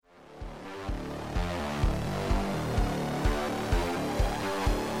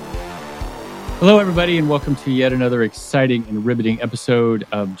Hello, everybody, and welcome to yet another exciting and riveting episode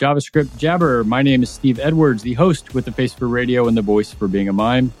of JavaScript Jabber. My name is Steve Edwards, the host with the face for radio and the voice for being a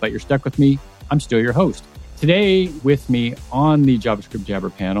mime. But you're stuck with me. I'm still your host. Today, with me on the JavaScript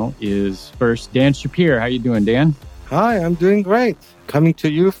Jabber panel is first Dan Shapir. How you doing, Dan? Hi, I'm doing great. Coming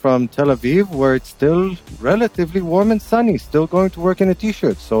to you from Tel Aviv, where it's still relatively warm and sunny. Still going to work in a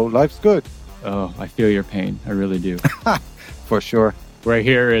t-shirt, so life's good. Oh, I feel your pain. I really do. For sure. Right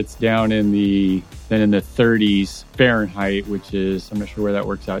here, it's down in the 30s Fahrenheit, which is, I'm not sure where that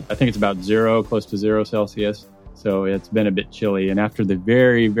works out. I think it's about close to 0 Celsius. So it's been a bit chilly. And after the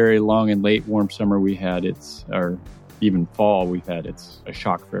very, very long and late warm summer we had, or even fall we've had, it's a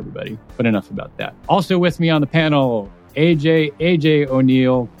shock for everybody. But enough about that. Also with me on the panel, AJ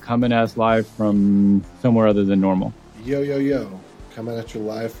O'Neill, coming at us live from somewhere other than normal. Yo. Coming at you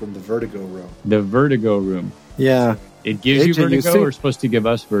live from the Vertigo Room. The Vertigo Room. Yeah. It gives you vertigo or supposed to give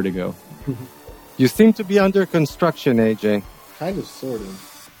us vertigo? You seem to be under construction, AJ. Kind of, sort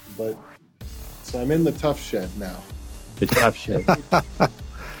of. But, so I'm in the Tough Shed now. The Tough Shed.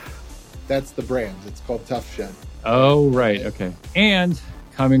 That's the brand. It's called Tough Shed. Oh, right. Okay. And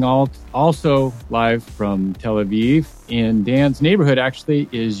coming also live from Tel Aviv in Dan's neighborhood, actually,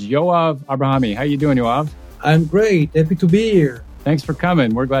 is Yoav Abrahami. How you doing, Yoav? I'm great. Happy to be here. Thanks for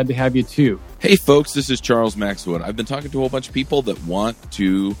coming. We're glad to have you, too. Hey, folks, this is Charles Maxwood. I've been talking to a whole bunch of people that want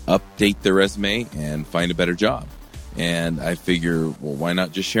to update their resume and find a better job. And I figure, well, why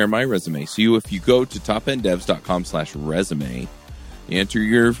not just share my resume? So if you go to topenddevs.com/resume, enter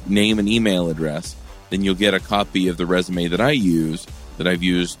your name and email address, then you'll get a copy of the resume that I use, that I've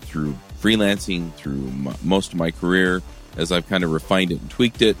used through freelancing, through most of my career, as I've kind of refined it and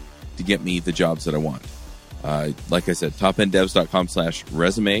tweaked it to get me the jobs that I want. Like I said,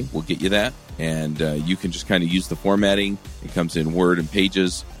 topenddevs.com/resume will get you that. And you can just kind of use the formatting. It comes in Word and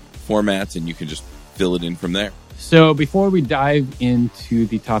Pages formats, and you can just fill it in from there. So before we dive into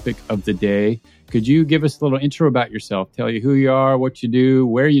the topic of the day, could you give us a little intro about yourself? Tell you who you are, what you do,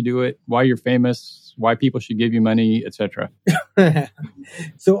 where you do it, why you're famous, why people should give you money, etc.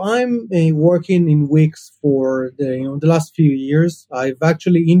 So I'm working in Wix for the last few years. I've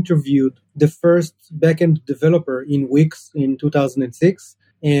actually interviewed the first backend developer in Wix in 2006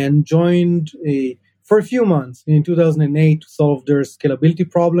 and joined for a few months in 2008 to solve their scalability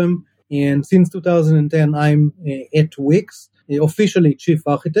problem. And since 2010, I'm at Wix, officially chief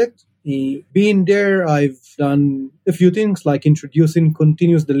architect. Being there, I've done a few things like introducing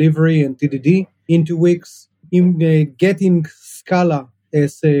continuous delivery and TDD into Wix, getting Scala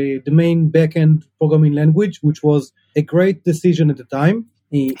as the main backend programming language, which was a great decision at the time.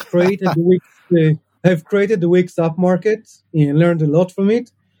 I've created the Wix app market and learned a lot from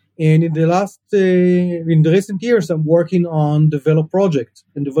it. And in the recent years, I'm working on the Velo project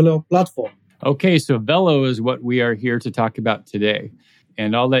and the Velo platform. Okay, so Velo is what we are here to talk about today.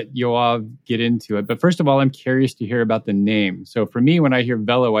 And I'll let Yoav get into it. But first of all, I'm curious to hear about the name. So for me, when I hear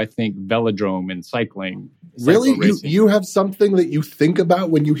Velo, I think velodrome and cycling. Really? You have something that you think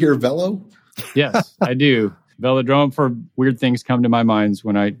about when you hear Velo? Yes, I do. Velodrome, for weird things come to my mind's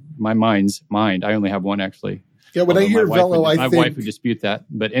mind. I only have one, actually. Yeah, when I hear Velo, my wife would dispute that.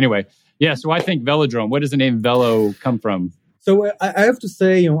 But anyway, yeah, so I think velodrome. What does the name Velo come from? So I have to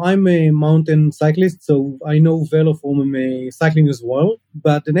say, I'm a mountain cyclist, so I know Velo from cycling as well.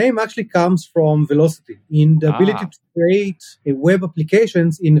 But the name actually comes from velocity, in the ability to create web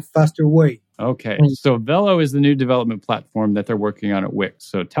applications in a faster way. Okay, so Velo is the new development platform that they're working on at Wix.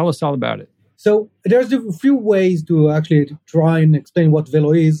 So tell us all about it. So there's a few ways to actually try and explain what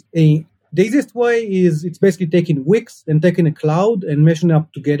Velo is. The easiest way is it's basically taking Wix and taking a cloud and meshing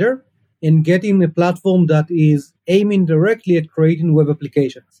up together and getting a platform that is aiming directly at creating web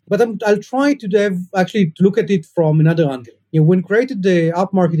applications. But I'll try to look at it from another angle. When we created the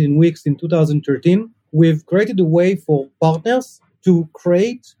app market in Wix in 2013, we've created a way for partners to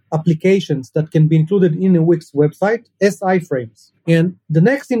create applications that can be included in a Wix website as iframes. And the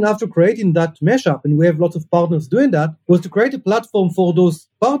next thing after creating that mashup, and we have lots of partners doing that, was to create a platform for those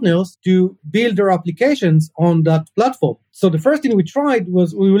partners to build their applications on that platform. So the first thing we tried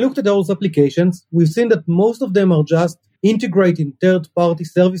was we looked at those applications. We've seen that most of them are just integrating third-party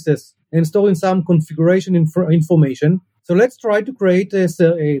services and storing some configuration information. So let's try to create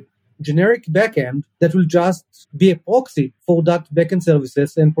a generic backend that will just be a proxy for that backend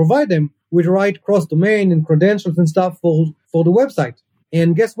services and provide them with the right cross-domain and credentials and stuff for the website.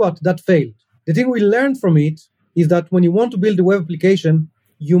 And guess what? That failed. The thing we learned from it is that when you want to build a web application,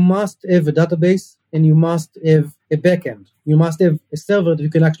 you must have a database and you must have a backend. You must have a server that you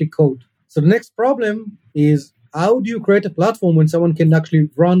can actually code. So the next problem is, how do you create a platform when someone can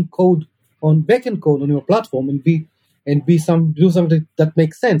actually run code on backend code on your platform and do something that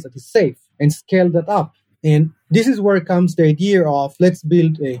makes sense, that is safe, and scale that up. And this is where comes the idea of let's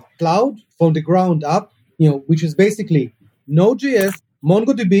build a cloud from the ground up, which is basically Node.js,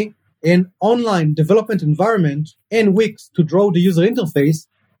 MongoDB, an online development environment, and Wix to draw the user interface,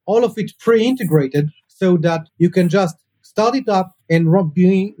 all of it pre-integrated so that you can just start it up and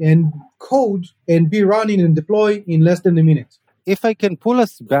code and be running and deploy in less than a minute. If I can pull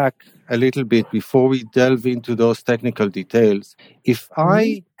us back a little bit before we delve into those technical details, if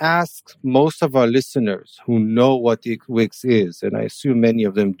I ask most of our listeners who know what Wix is, and I assume many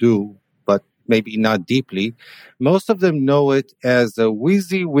of them do, but maybe not deeply, most of them know it as a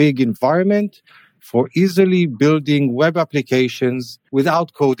WYSIWYG environment for easily building web applications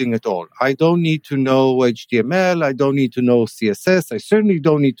without coding at all. I don't need to know HTML. I don't need to know CSS. I certainly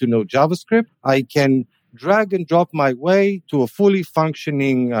don't need to know JavaScript. I can drag and drop my way to a fully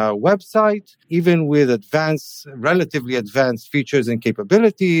functioning website, even with relatively advanced features and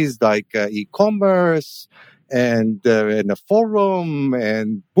capabilities like e-commerce and a forum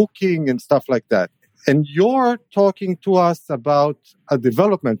and booking and stuff like that. And you're talking to us about a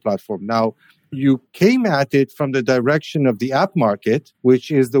development platform. Now, you came at it from the direction of the app market,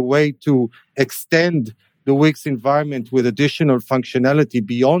 which is the way to extend the Wix environment with additional functionality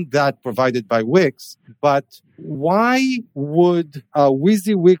beyond that provided by Wix. But why would a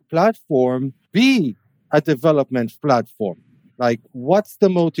WYSIWYG platform be a development platform? Like, what's the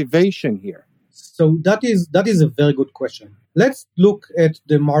motivation here? So that is a very good question. Let's look at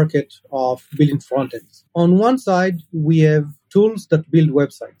the market of building frontends. On one side, we have tools that build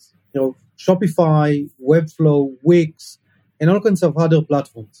websites. Shopify, Webflow, Wix, and all kinds of other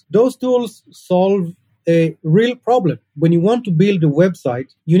platforms. Those tools solve a real problem. When you want to build a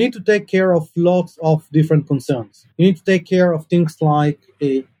website, you need to take care of lots of different concerns. You need to take care of things like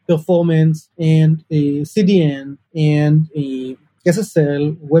performance and CDN and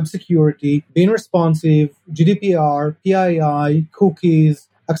SSL, web security, being responsive, GDPR, PII, cookies,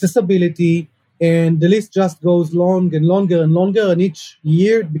 accessibility, and the list just goes long and longer and longer, and each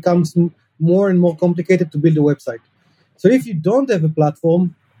year it becomes more and more complicated to build a website. So if you don't have a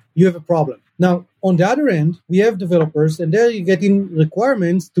platform, you have a problem. Now, on the other end, we have developers, and they're getting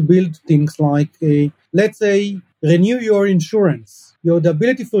requirements to build things like, let's say, renew your insurance, the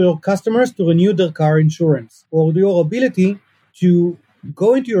ability for your customers to renew their car insurance, or your ability to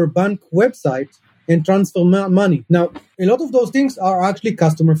go into your bank website and transfer money. Now, a lot of those things are actually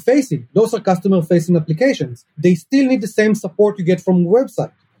customer-facing. Those are customer-facing applications. They still need the same support you get from a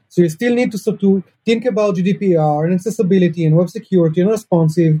website. So you still need to think about GDPR and accessibility and web security and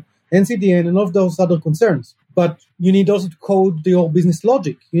responsive and CDN and all of those other concerns. But you need also to code your business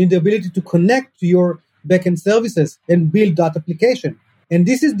logic. You need the ability to connect to your backend services and build that application. And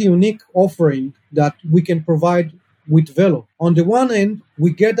this is the unique offering that we can provide with Velo. On the one end,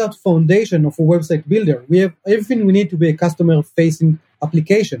 we get that foundation of a website builder. We have everything we need to be a customer-facing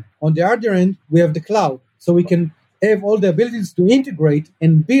application. On the other end, we have the cloud. So we can have all the abilities to integrate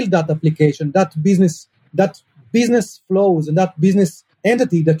and build that application, that business flows and that business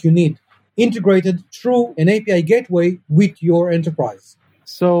entity that you need, integrated through an API gateway with your enterprise.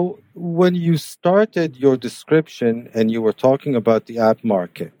 So when you started your description and you were talking about the app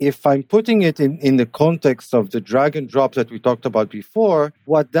market, if I'm putting it in the context of the drag and drop that we talked about before,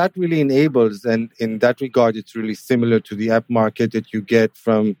 what that really enables, and in that regard, it's really similar to the app market that you get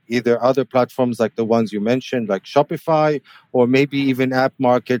from either other platforms like the ones you mentioned, like Shopify, or maybe even app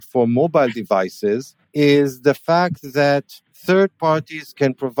market for mobile devices, is the fact that third parties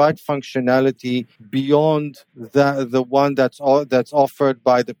can provide functionality beyond the one that's offered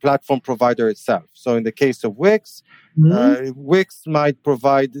by the platform provider itself. So in the case of Wix, Wix might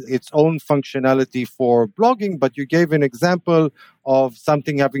provide its own functionality for blogging, but you gave an example of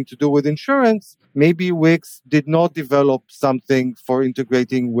something having to do with insurance. Maybe Wix did not develop something for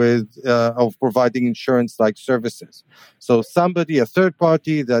integrating with, of providing insurance-like services. So a third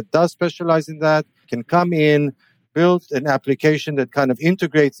party that does specialize in that, can come in, build an application that kind of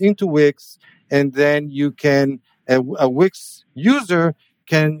integrates into Wix, and then you can, a Wix user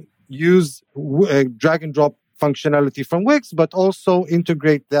can use drag and drop functionality from Wix, but also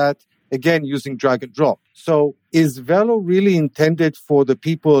integrate that, again, using drag and drop. So is Velo really intended for the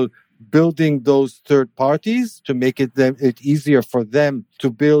people building those third parties to make it easier for them to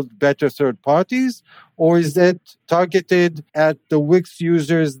build better third parties? Or is it targeted at the Wix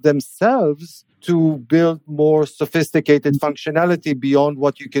users themselves to build more sophisticated functionality beyond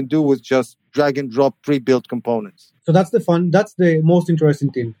what you can do with just drag and drop pre-built components? So that's the most interesting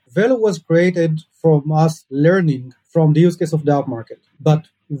thing. Velo was created from us learning from the use case of the app market. But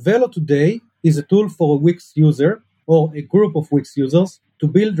Velo today is a tool for a Wix user or a group of Wix users to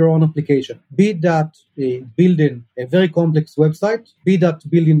build their own application, be that building a very complex website, be that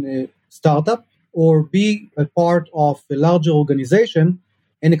building a startup, or be a part of a larger organization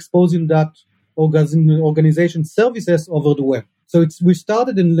and exposing that organization services over the web. So we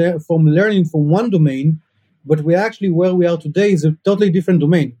started from learning from one domain, but we actually, where we are today is a totally different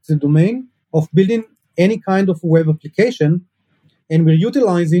domain. It's a domain of building any kind of web application, and we're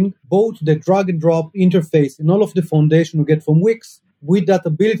utilizing both the drag and drop interface and all of the foundation we get from Wix with that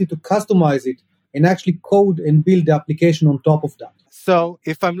ability to customize it and actually code and build the application on top of that. So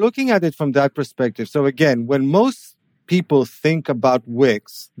if I'm looking at it from that perspective, so again, when most people think about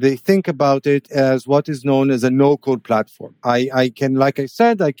Wix, they think about it as what is known as a no-code platform. I can, like I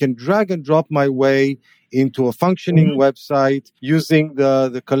said, I can drag and drop my way into a functioning website using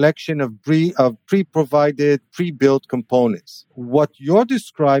the collection of pre-provided, pre-built components. What you're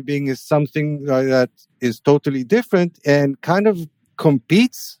describing is something that is totally different and kind of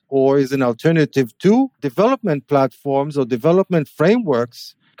competes or is an alternative to development platforms or development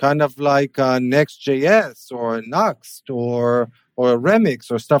frameworks, kind of like Next.js or Nuxt or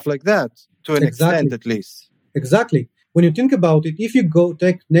Remix or stuff like that, to an extent at least. Exactly. When you think about it, if you go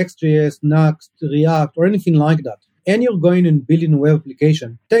take Next.js, Nuxt, React, or anything like that, and you're going and building a web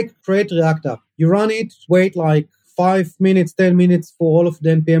application, create React app. You run it, wait like 5 minutes, 10 minutes for all of the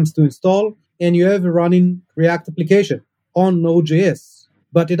NPMs to install, and you have a running React application on Node.js.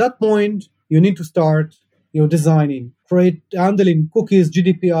 But at that point, you need to start designing, handling cookies,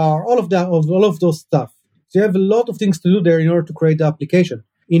 GDPR, all of that, all of those stuff. So you have a lot of things to do there in order to create the application.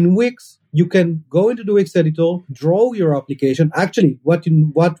 In Wix, you can go into the Wix editor, draw your application. Actually, what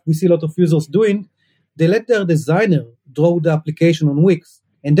we see a lot of users doing, they let their designer draw the application on Wix.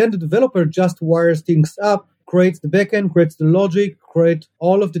 And then the developer just wires things up, creates the backend, creates the logic, creates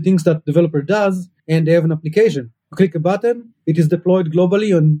all of the things that the developer does, and they have an application. You click a button, it is deployed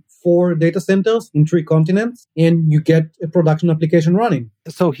globally on 4 data centers in 3 continents, and you get a production application running.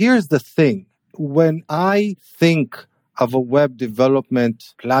 So here's the thing. When I think of a web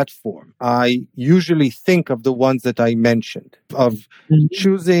development platform, I usually think of the ones that I mentioned, of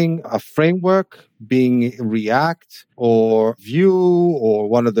choosing a framework, being React or Vue or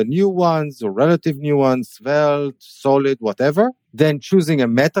one of the new ones or relative new ones, Svelte, Solid, whatever. Then choosing a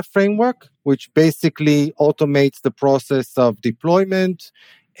meta framework, which basically automates the process of deployment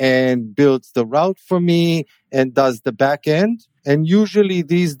and builds the route for me and does the back end. And usually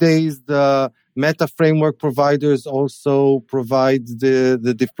these days, the Meta framework providers also provide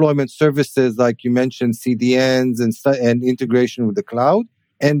the deployment services, like you mentioned, CDNs and integration with the cloud.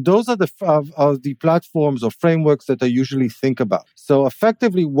 And those are the platforms or frameworks that I usually think about. So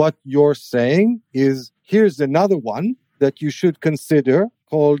effectively what you're saying is, here's another one that you should consider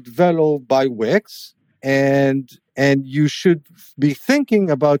called Velo by Wix. And you should be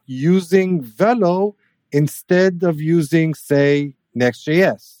thinking about using Velo instead of using, say,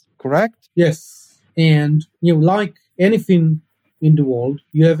 Next.js, correct? Yes. And like anything in the world,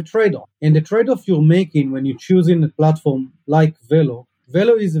 you have a trade-off. And the trade-off you're making when you're choosing a platform like Velo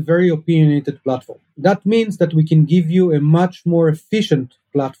is a very opinionated platform. That means that we can give you a much more efficient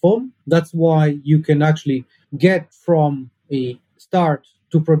platform. That's why you can actually get from a start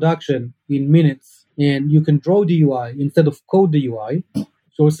to production in minutes, and you can draw the UI instead of code the UI.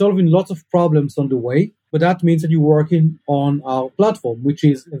 So we're solving lots of problems on the way. But that means that you're working on our platform, which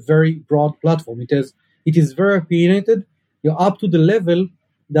is a very broad platform. It is very opinionated. You're up to the level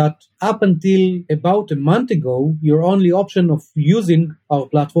that up until about a month ago, your only option of using our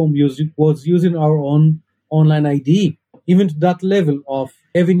platform was using our own online IDE, even to that level of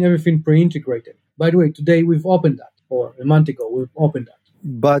having everything pre-integrated. By the way, today we've opened that, or a month ago we've opened that.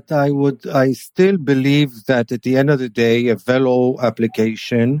 But I still believe that at the end of the day, a Velo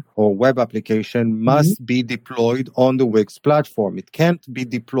application or web application must be deployed on the Wix platform. It can't be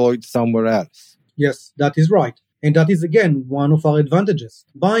deployed somewhere else. Yes, that is right. And that is, again, one of our advantages.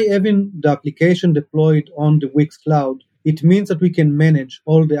 By having the application deployed on the Wix cloud, it means that we can manage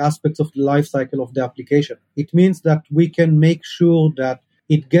all the aspects of the lifecycle of the application. It means that we can make sure that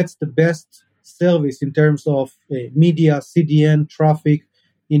it gets the best service in terms of media, CDN, traffic,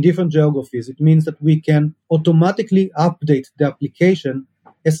 in different geographies. It means that we can automatically update the application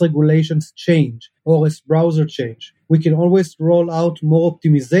as regulations change or as browser change. We can always roll out more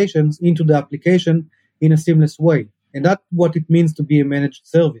optimizations into the application in a seamless way. And that's what it means to be a managed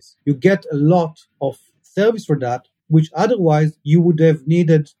service. You get a lot of service for that, which otherwise you would have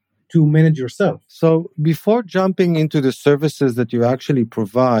needed to manage yourself. So before jumping into the services that you actually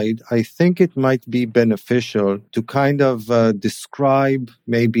provide, I think it might be beneficial to kind of describe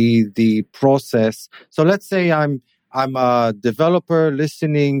maybe the process. So let's say I'm a developer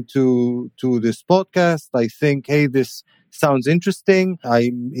listening to this podcast. I think, hey, this sounds interesting.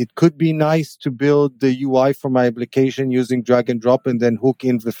 It could be nice to build the UI for my application using drag and drop and then hook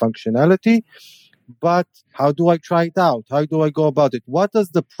in the functionality. But how do I try it out? How do I go about it? What does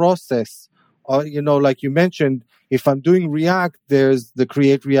the process, like you mentioned, if I'm doing React, there's the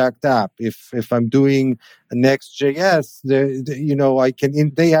Create React app. If I'm doing Next.js,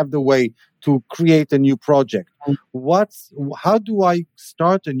 they have the way to create a new project. How do I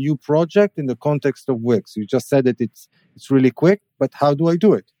start a new project in the context of Wix? You just said that it's really quick, but how do I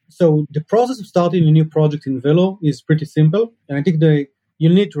do it? So the process of starting a new project in Velo is pretty simple, and I think you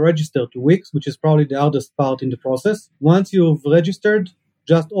need to register to Wix, which is probably the hardest part in the process. Once you've registered,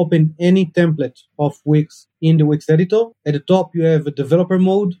 just open any template of Wix in the Wix editor. At the top, you have a developer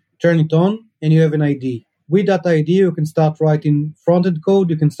mode, turn it on, and you have an ID. With that ID, you can start writing front-end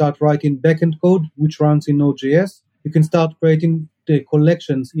code, you can start writing back-end code, which runs in Node.js. You can start creating the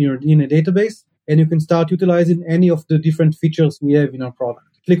collections in a database, and you can start utilizing any of the different features we have in our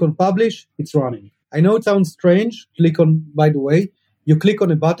product. Click on Publish, it's running. I know it sounds strange. By the way, you click on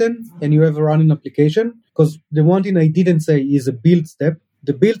a button and you have a running application, because the one thing I didn't say is a build step.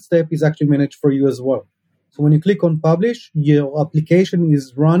 The build step is actually managed for you as well. So when you click on Publish, your application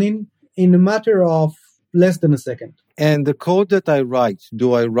is running in a matter of less than a second. And the code that I write,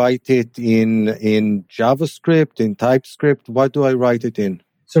 do I write it in JavaScript, in TypeScript? What do I write it in?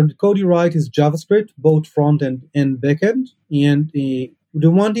 So the code you write is JavaScript, both front end and back end. And the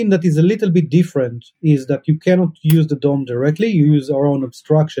one thing that is a little bit different is that you cannot use the DOM directly. You use our own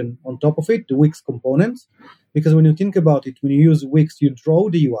abstraction on top of it, the Wix components. Because when you think about it, when you use Wix, you draw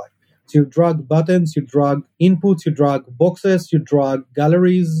the UI. So you drag buttons, you drag inputs, you drag boxes, you drag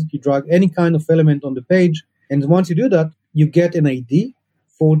galleries, you drag any kind of element on the page. And once you do that, you get an ID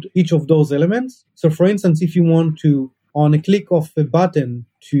for each of those elements. So for instance, if you want to, on a click of a button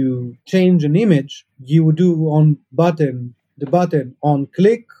to change an image, you would do on the button on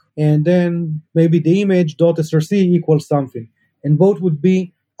click, and then maybe the image.src equals something. And both would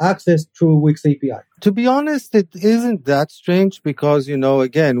be accessed through Wix API. To be honest, it isn't that strange because,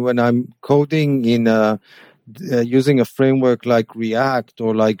 again, when I'm coding in using a framework like React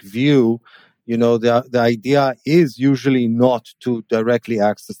or like Vue, the idea is usually not to directly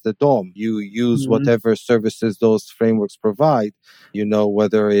access the DOM. You use whatever services those frameworks provide,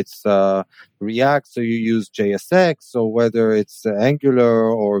 whether it's React, so you use JSX, or whether it's Angular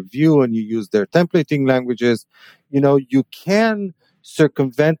or Vue and you use their templating languages. You can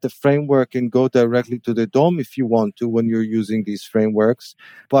circumvent the framework and go directly to the DOM if you want to when you're using these frameworks,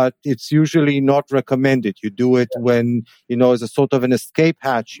 but it's usually not recommended. You do it when, as a sort of an escape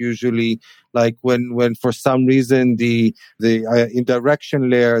hatch, usually, like when for some reason the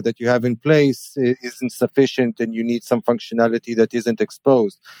indirection layer that you have in place isn't sufficient and you need some functionality that isn't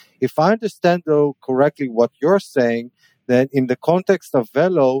exposed. If I understand, though, correctly what you're saying, then in the context of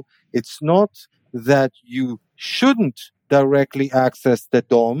Velo, it's not that you shouldn't directly access the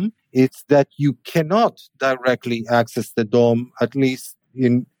DOM. It's that you cannot directly access the DOM, at least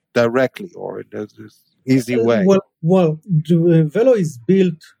directly or in an easy way. Well, Velo is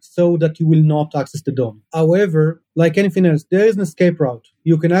built so that you will not access the DOM. However, like anything else, there is an escape route.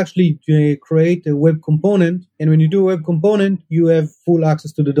 You can actually create a web component, and when you do a web component, you have full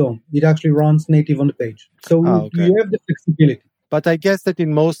access to the DOM. It actually runs native on the page. So you have the flexibility. But I guess that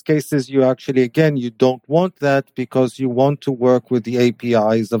in most cases, you actually, again, you don't want that because you want to work with the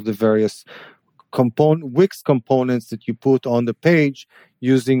APIs of the various Wix components that you put on the page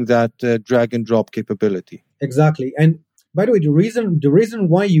using that drag and drop capability. Exactly. And by the way, the reason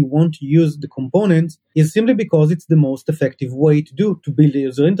why you want to use the components is simply because it's the most effective way to build a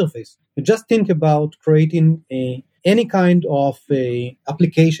user interface. You just think about creating any kind of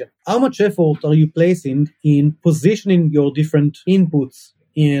application. How much effort are you placing in positioning your different inputs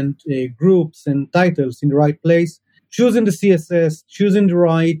and groups and titles in the right place, choosing the CSS, choosing the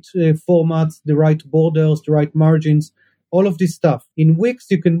right formats, the right borders, the right margins, all of this stuff. In Wix,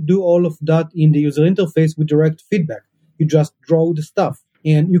 you can do all of that in the user interface with direct feedback. You just draw the stuff.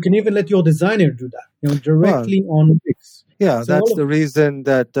 And you can even let your designer do that, directly on Wix. Yeah, so that's the reason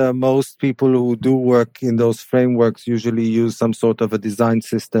that most people who do work in those frameworks usually use some sort of a design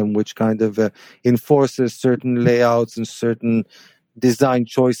system which kind of enforces certain layouts and certain design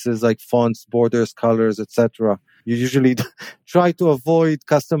choices like fonts, borders, colors, etc. You usually try to avoid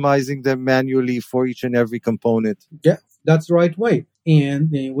customizing them manually for each and every component. Yeah, that's the right way. And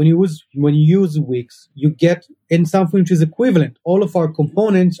when you use Wix, you get in something which is equivalent. All of our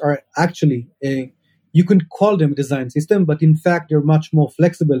components are actually you can call them a design system, but in fact they're much more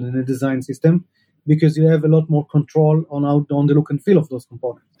flexible than a design system because you have a lot more control on the look and feel of those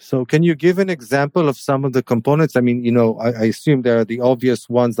components. So can you give an example of some of the components? I mean, I assume there are the obvious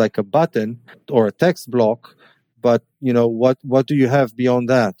ones like a button or a text block, but what do you have beyond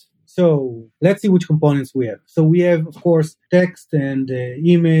that? So let's see which components we have. So we have, of course, text and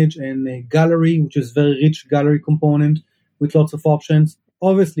image and a gallery, which is very rich gallery component with lots of options.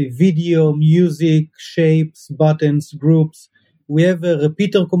 Obviously, video, music, shapes, buttons, groups. We have a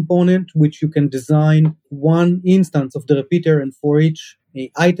repeater component, which you can design one instance of the repeater, and for each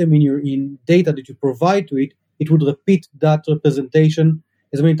item in data that you provide to it, it would repeat that representation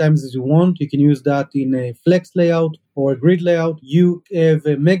as many times as you want. You can use that in a flex layout or a grid layout. You have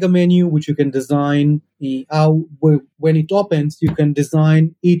a mega menu, which you can design when it opens, you can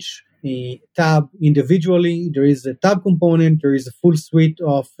design each tab individually. There is a tab component. There is a full suite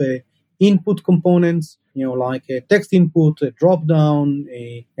of input components, like a text input, a drop down,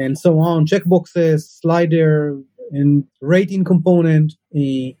 and so on, checkboxes, slider, and rating component.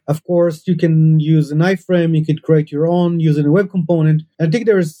 Of course, you can use an iframe. You can create your own using a web component. I think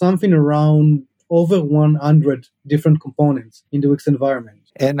there is something around over 100 different components in the Wix environment.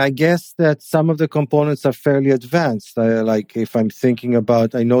 And I guess that some of the components are fairly advanced. Like if I'm thinking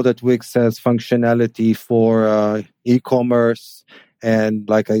about, I know that Wix has functionality for e-commerce and,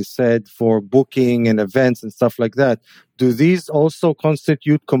 like I said, for booking and events and stuff like that. Do these also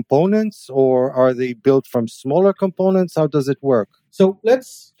constitute components, or are they built from smaller components? How does it work? So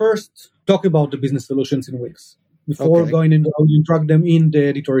let's first talk about the business solutions in Wix before going into how you track them in the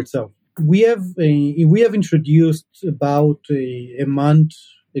editor itself. We have introduced about a month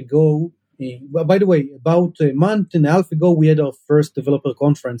ago. By the way, about a month and a half ago, we had our first developer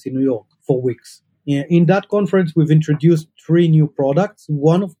conference in New York for Wix. In that conference, we've introduced 3 new products.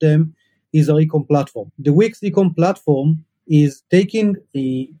 One of them is our ecom platform. The Wix ecom platform is taking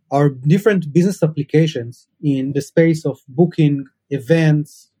our different business applications in the space of booking,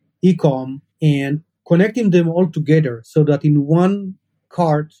 events, ecom, and connecting them all together so that in one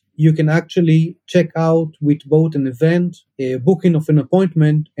cart, you can actually check out with both an event, a booking of an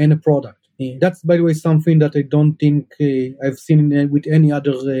appointment, and a product. That's, by the way, something that I don't think I've seen with any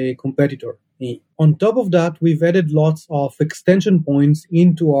other competitor. On top of that, we've added lots of extension points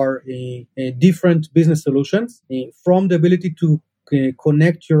into our different business solutions, from the ability to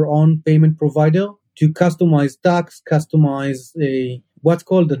connect your own payment provider to customize tax, customize what's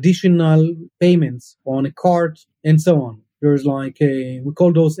called additional payments on a cart, and so on. There's we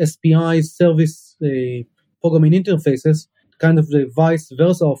call those SPIs, service programming interfaces, kind of the vice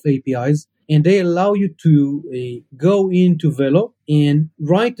versa of APIs. And they allow you to go into Velo and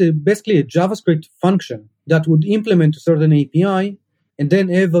write basically a JavaScript function that would implement a certain API and then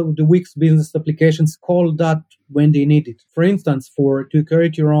have the Wix business applications call that when they need it. For instance, to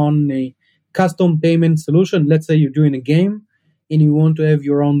create your own custom payment solution, let's say you're doing a game and you want to have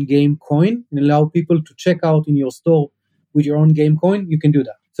your own game coin and allow people to check out in your store with your own game coin, you can do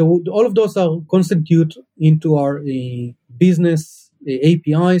that. So all of those are constitute into our business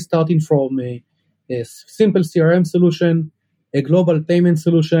API, starting from a simple CRM solution, a global payment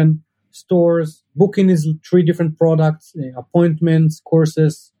solution, stores, booking is 3 different products, appointments,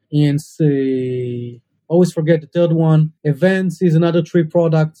 courses, and always forget the third one. Events is another 3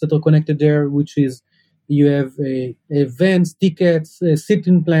 products that are connected there, which is you have events, tickets,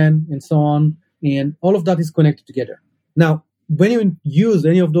 sit-in plan, and so on. And all of that is connected together. Now, when you use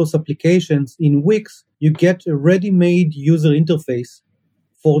any of those applications in Wix, you get a ready-made user interface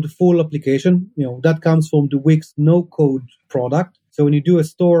for the full application. That comes from the Wix no-code product. So when you do a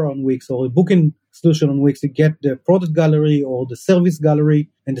store on Wix or a booking solution on Wix, you get the product gallery or the service gallery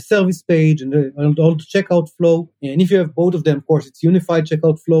and the service page and all the checkout flow. And if you have both of them, of course, it's unified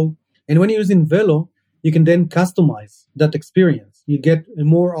checkout flow. And when you're using Velo, you can then customize that experience. You get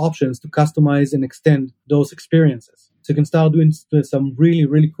more options to customize and extend those experiences. So you can start doing some really,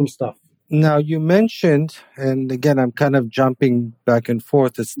 really cool stuff. Now, you mentioned, and again, I'm kind of jumping back and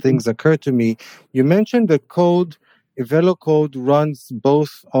forth as things occur to me. You mentioned the Velo code runs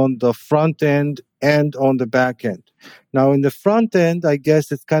both on the front end and on the back end. Now, in the front end, I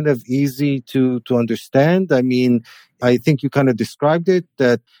guess it's kind of easy to understand. I mean, I think you kind of described it,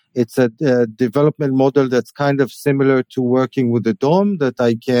 that it's a development model that's kind of similar to working with the DOM, that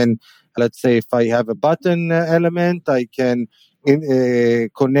I can, let's say, if I have a button element, I can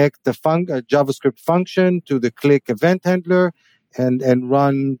connect the JavaScript function to the click event handler and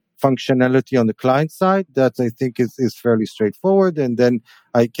run functionality on the client side that I think is fairly straightforward. And then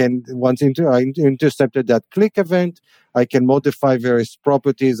I can, once I intercepted that click event, I can modify various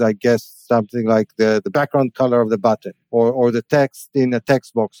properties, I guess something like the background color of the button or the text in a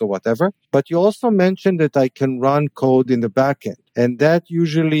text box or whatever. But you also mentioned that I can run code in the backend. And that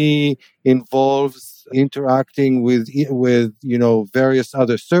usually involves interacting with various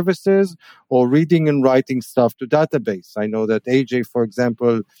other services or reading and writing stuff to database. I know that AJ, for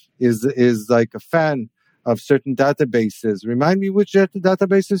example, is like a fan of certain databases. Remind me which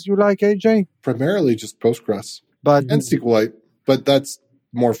databases you like, AJ? Primarily just Postgres and SQLite, but that's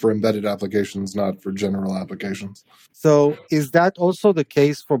more for embedded applications, not for general applications. So is that also the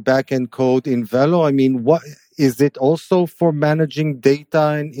case for backend code in Velo? I mean, what is it also for managing data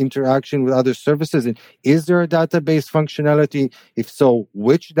and interaction with other services? And is there a database functionality? If so,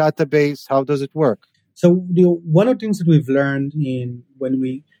 which database? How does it work? So one of the things that we've learned when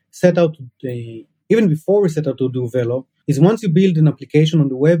we set out even before we set out to do Velo, is once you build an application on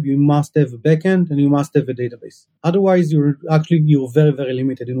the web, you must have a backend and you must have a database. Otherwise, you're very, very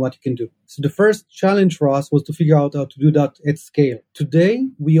limited in what you can do. So the first challenge for us was to figure out how to do that at scale. Today,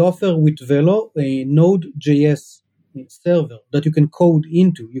 we offer with Velo a Node.js server that you can code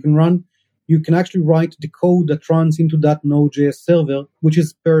into. You can actually write the code that runs into that Node.js server, which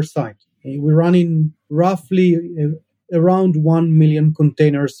is per site. We're running roughly around 1 million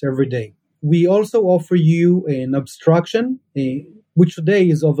containers every day. We also offer you an abstraction, which today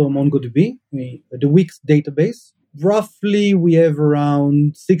is over MongoDB, the Wix database. Roughly, we have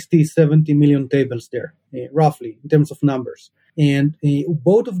around 60, 70 million tables there, roughly, in terms of numbers. And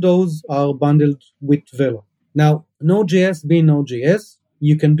both of those are bundled with Velo. Now, Node.js being Node.js,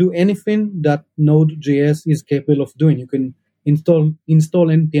 you can do anything that Node.js is capable of doing. You can install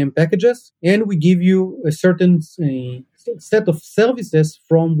NPM packages, and we give you a certain set of services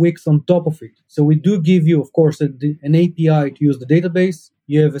from Wix on top of it. So we do give you, of course, an API to use the database.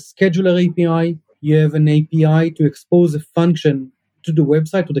 You have a scheduler API. You have an API to expose a function to the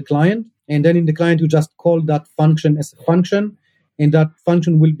website, to the client. And then in the client, you just call that function as a function. And that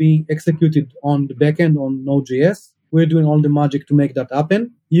function will be executed on the backend on Node.js. We're doing all the magic to make that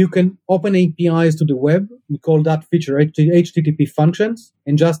happen. You can open APIs to the web. We call that feature HTTP functions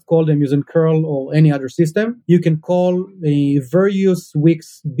and just call them using curl or any other system. You can call various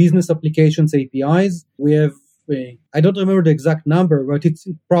Wix business applications APIs. We have, I don't remember the exact number, but it's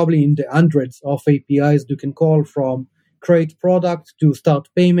probably in the hundreds of APIs you can call, from create product to start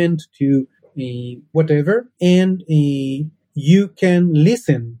payment to whatever. And you can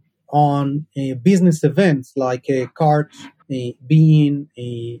listen on business events like a cart being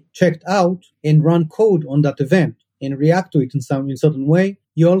checked out and run code on that event and react to it in certain way.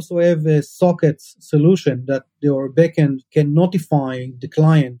 You also have a sockets solution that your backend can notify the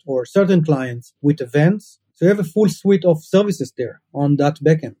client or certain clients with events. So you have a full suite of services there on that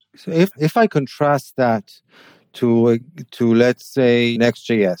backend. So if I contrast that to let's say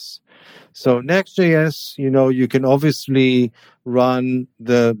Next.js. So Next.js, you can obviously run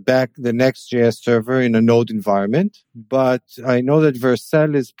the Next.js server in a Node environment, but I know that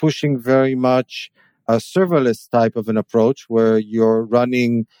Vercel is pushing very much a serverless type of an approach where you're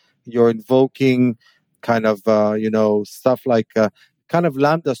invoking kind of, stuff like kind of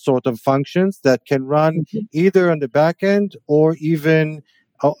Lambda sort of functions that can run either on the back end or even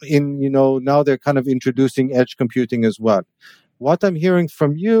now they're kind of introducing edge computing as well. What I'm hearing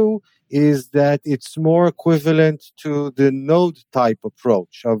from you is that it's more equivalent to the node type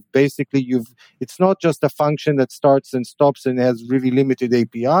approach of basically it's not just a function that starts and stops and has really limited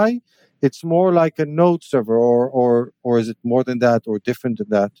API. It's more like a node server, or is it more than that or different than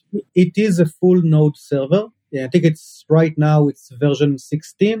that? It is a full node server. Yeah, I think right now it's version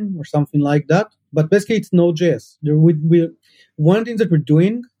 16 or something like that. But basically it's Node.js. One of the things that we're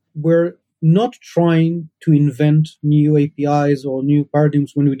doing, we're not trying to invent new APIs or new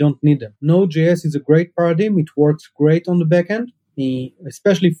paradigms when we don't need them. Node.js is a great paradigm. It works great on the backend,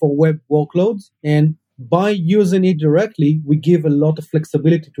 especially for web workloads. And by using it directly, we give a lot of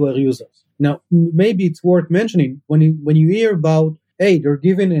flexibility to our users. Now, maybe it's worth mentioning when you hear about, hey, they're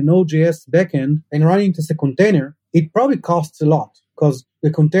giving a Node.js backend and running it as a container, it probably costs a lot because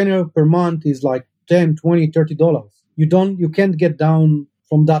the container per month is like $10, $20, $30. You can't get down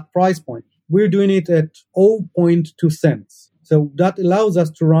from that price point. We're doing it at 0.2 cents. So that allows us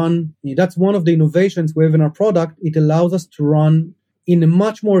to run, that's one of the innovations we have in our product. It allows us to run in a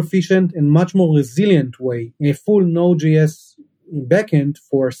much more efficient and much more resilient way, a full Node.js backend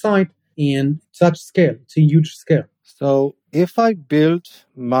for a site in such scale. It's a huge scale. So if I build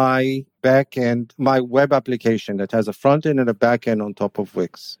my backend, my web application that has a front end and a back end on top of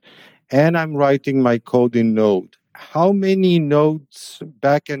Wix, and I'm writing my code in Node, how many Nodes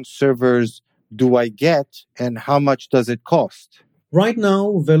backend servers do I get, and how much does it cost? Right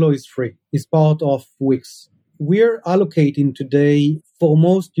now, Velo is free. It's part of Wix. We're allocating today for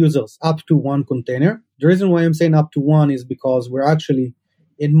most users up to one container. The reason why I'm saying up to one is because we're actually,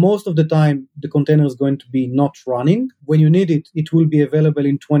 in most of the time, the container is going to be not running. When you need it, it will be available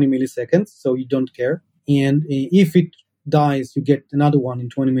in 20 milliseconds, so you don't care. And if it dies, you get another one in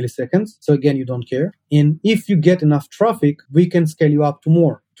 20 milliseconds. So again, you don't care. And if you get enough traffic, we can scale you up to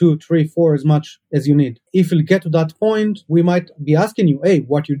more, 2, 3, 4, as much as you need. If you get to that point, we might be asking you, hey,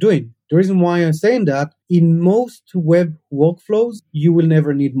 what you're doing? The reason why I'm saying that, in most web workflows, you will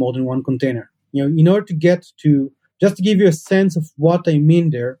never need more than one container. In order to get to, just to give you a sense of what I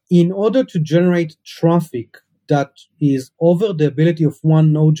mean there, in order to generate traffic that is over the ability of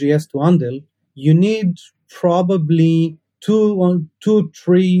one Node.js to handle, you need probably 2,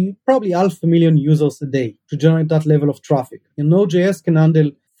 3, probably 500,000 users a day to generate that level of traffic. And Node.js can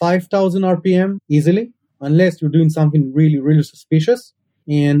handle 5,000 RPM easily, unless you're doing something really, really suspicious.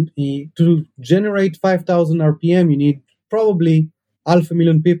 And to generate 5,000 RPM, you need probably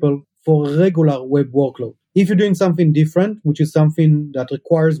 500,000 people for a regular web workload. If you're doing something different, which is something that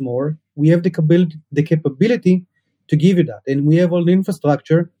requires more, we have the capability to give you that. And we have all the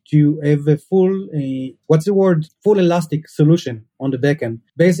infrastructure to have a full, full elastic solution on the backend.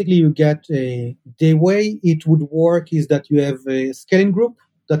 Basically, you get the way it would work is that you have a scaling group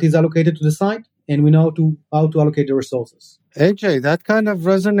that is allocated to the site, and we know how to allocate the resources. AJ, that kind of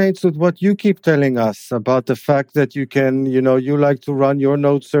resonates with what you keep telling us about the fact that you can, you like to run your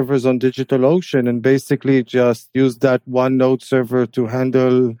node servers on DigitalOcean and basically just use that one node server to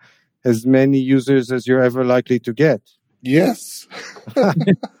handle as many users as you're ever likely to get. Yes.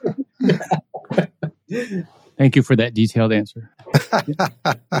 Thank you for that detailed answer.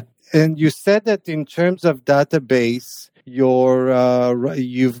 And you said that in terms of database,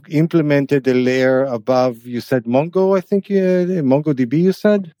 you've implemented a layer above, you said Mongo, I think, MongoDB you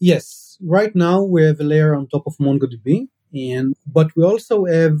said? Yes. Right now we have a layer on top of MongoDB, but we also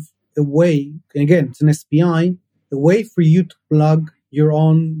have a way, again, it's an SPI, a way for you to plug your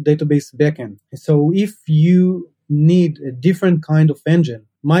own database backend. So if you need a different kind of engine,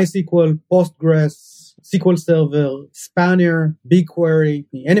 MySQL, Postgres, SQL Server, Spanner, BigQuery,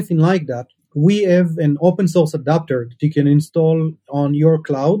 anything like that, we have an open source adapter that you can install on your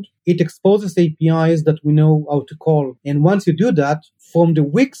cloud. It exposes APIs that we know how to call. And once you do that, from the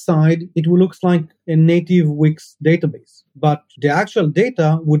Wix side, it will look like a native Wix database. But the actual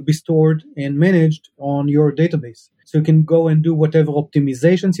data would be stored and managed on your database. So you can go and do whatever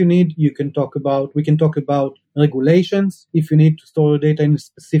optimizations you need. We can talk about regulations if you need to store your data in a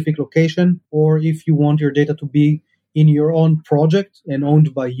specific location, or if you want your data to be in your own project and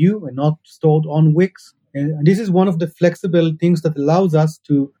owned by you and not stored on Wix. And this is one of the flexible things that allows us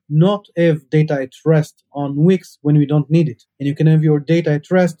to not have data at rest on Wix when we don't need it. And you can have your data at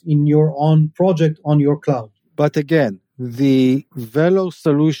rest in your own project on your cloud. But again, the Velo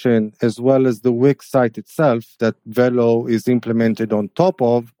solution, as well as the Wix site itself that Velo is implemented on top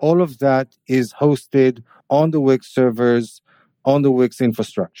of, all of that is hosted on the Wix servers, on the Wix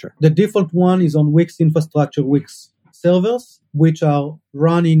infrastructure. The default one is on Wix infrastructure, Wix servers, which are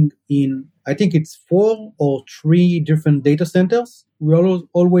running in, I think it's 4 or 3 different data centers. We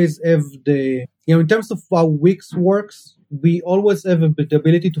always have in terms of how Wix works, we always have the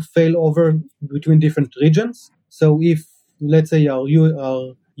ability to fail over between different regions. So if, let's say, our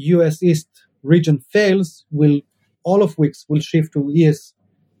US East region fails, all of Wix will shift to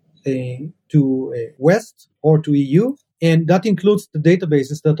West or to EU. And that includes the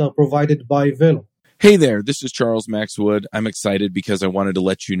databases that are provided by Velo. Hey there, this is Charles Maxwood. I'm excited because I wanted to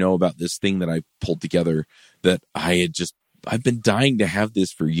let you know about this thing that I pulled together that I've been dying to have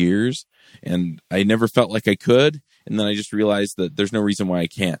this for years, and I never felt like I could. And then I just realized that there's no reason why I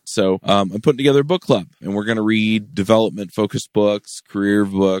can't. So I'm putting together a book club, and we're going to read development-focused books, career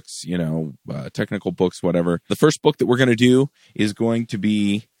books, technical books, whatever. The first book that we're going to do is going to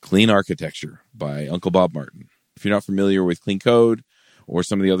be Clean Architecture by Uncle Bob Martin. If you're not familiar with Clean Code or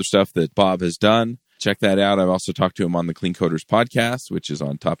some of the other stuff that Bob has done, check that out. I've also talked to him on the Clean Coders podcast, which is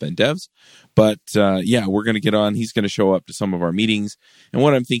on Top End Devs. But we're going to get on. He's going to show up to some of our meetings. And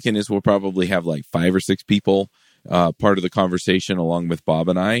what I'm thinking is we'll probably have like 5 or 6 people part of the conversation along with Bob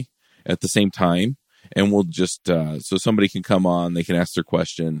and I at the same time. And we'll just, so somebody can come on, they can ask their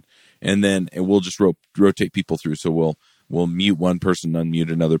question, and then we'll just rotate people through. So we'll we'll mute one person,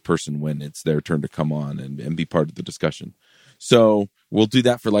 unmute another person when it's their turn to come on and be part of the discussion. So we'll do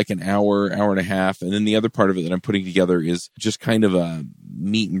that for like an hour, hour and a half. And then the other part of it that I'm putting together is just kind of a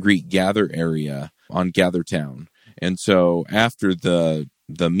meet and greet gather area on GatherTown. And so after the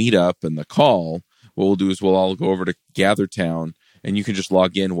meetup and the call, what we'll do is we'll all go over to GatherTown, and you can just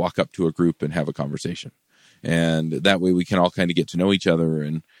log in, walk up to a group and have a conversation. And that way we can all kind of get to know each other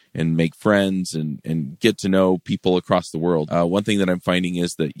and make friends and get to know people across the world. One thing that I'm finding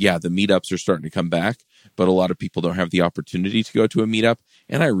is that, the meetups are starting to come back, but a lot of people don't have the opportunity to go to a meetup.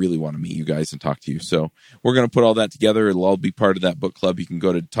 And I really want to meet you guys and talk to you. So we're going to put all that together. It'll all be part of that book club. You can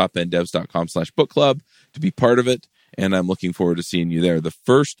go to topenddevs.com/book club to be part of it. And I'm looking forward to seeing you there. The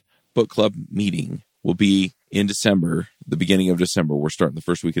first book club meeting will be in December, the beginning of December. We're starting the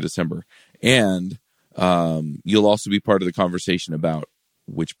first week of December. And you'll also be part of the conversation about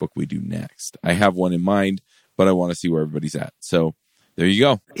which book we do next. I have one in mind, but I want to see where everybody's at. So there you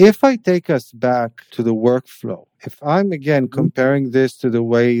go. If I take us back to the workflow, if I'm again comparing this to the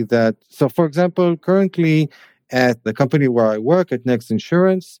way that, so for example, currently at the company where I work at Next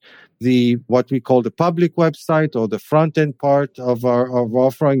Insurance, what we call the public website or the front end part of our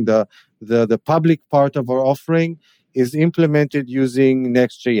offering, the public part of our offering is implemented using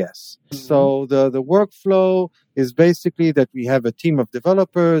Next.js. So the workflow is basically that we have a team of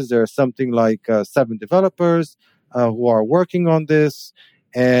developers. There are something like 7 developers who are working on this,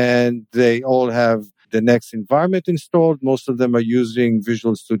 and they all have the Next environment installed. Most of them are using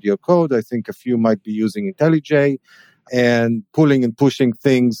Visual Studio Code. I think a few might be using IntelliJ, and pulling and pushing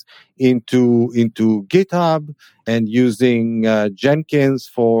things into GitHub and using Jenkins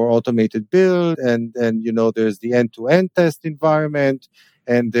for automated build. And there's the end-to-end test environment,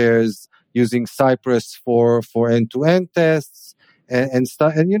 and there's using Cypress for end-to-end tests and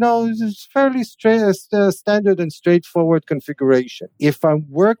stuff. And it's fairly standard and straightforward configuration. If I'm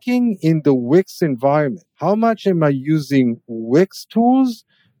working in the Wix environment, how much am I using Wix tools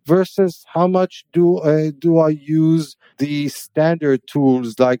versus how much do I use the standard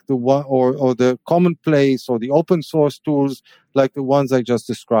tools like the one or the commonplace or the open source tools like the ones I just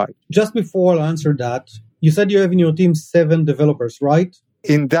described? Just before I answer that, you said you have in your team 7 developers, right?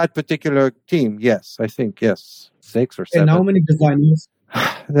 In that particular team, yes, I think yes, 6 or 7. And how many designers?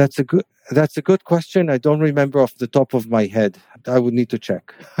 That's a good question. I don't remember off the top of my head. I would need to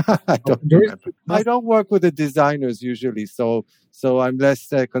check. I don't remember. I don't work with the designers usually, so I'm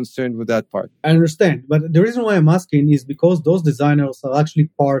less concerned with that part. I understand, but the reason why I'm asking is because those designers are actually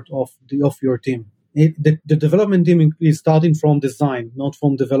part of your team. The development team is starting from design, not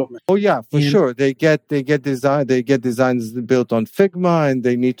from development. Oh yeah, for sure. They get designs built on Figma, and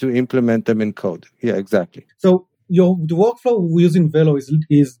they need to implement them in code. Yeah, exactly. So the workflow using Velo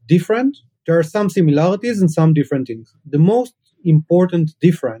is different. There are some similarities and some different things. The most important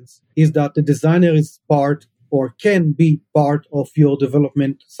difference is that the designer is part or can be part of your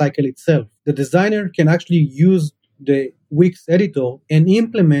development cycle itself. The designer can actually use the Wix editor and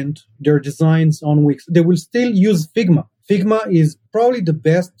implement their designs on Wix. They will still use Figma. Figma is probably the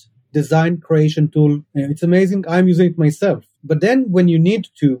best design creation tool. It's amazing. I'm using it myself. But then when you need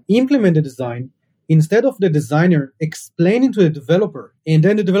to implement the design, instead of the designer explaining to the developer, and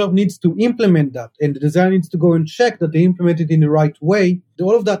then the developer needs to implement that, and the designer needs to go and check that they implement it in the right way,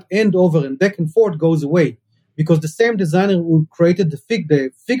 all of that end over and back and forth goes away. Because the same designer who created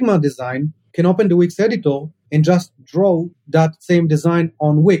the Figma design can open the Wix editor and just draw that same design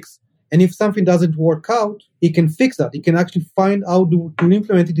on Wix. And if something doesn't work out, he can fix that. He can actually find out to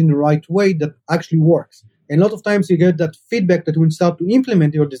implement it in the right way that actually works. And a lot of times you get that feedback that when you start to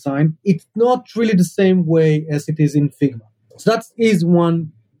implement your design, it's not really the same way as it is in Figma. So that is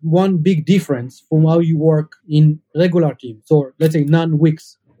one big difference from how you work in regular teams, or let's say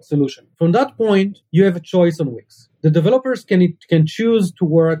non-Wix solution. From that point, you have a choice on Wix. The developers can choose to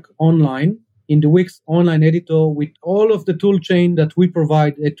work online in the Wix online editor with all of the tool chain that we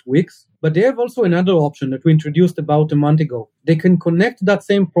provide at Wix. But they have also another option that we introduced about a month ago. They can connect that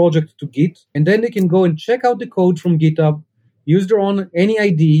same project to Git, and then they can go and check out the code from GitHub, use their own any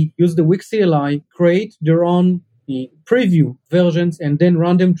ID, use the Wix CLI, create their own preview versions, and then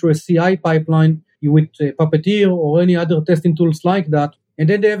run them through a CI pipeline with Puppeteer or any other testing tools like that. And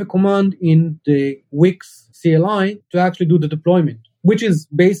then they have a command in the Wix CLI to actually do the deployment, which is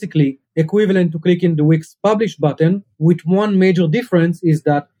basically equivalent to clicking the Wix publish button, with one major difference is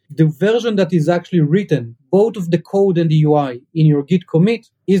that the version that is actually written, both of the code and the UI in your Git commit,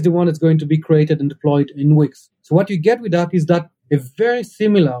 is the one that's going to be created and deployed in Wix. So what you get with that is that a very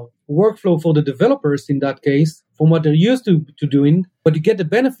similar workflow for the developers in that case from what they're used to doing, but you get the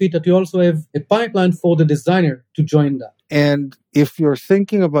benefit that you also have a pipeline for the designer to join that. And if you're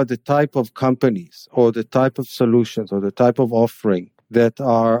thinking about the type of companies or the type of solutions or the type of offering that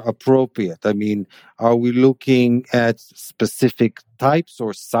are appropriate, I mean, are we looking at specific types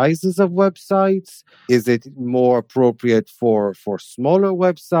or sizes of websites? Is it more appropriate for smaller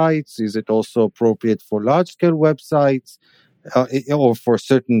websites? Is it also appropriate for large-scale websites or for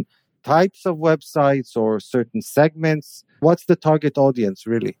certain types of websites or certain segments? What's the target audience,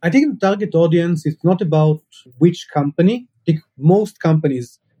 really? I think the target audience is not about which company. I think most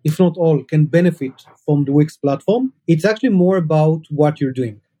companies, if not all, can benefit from the Wix platform. It's actually more about what you're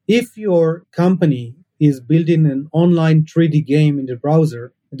doing. If your company is building an online 3D game in the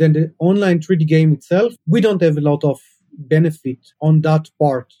browser, then the online 3D game itself, we don't have a lot of benefit on that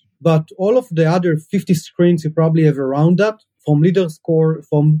part. But all of the other 50 screens you probably have around that, from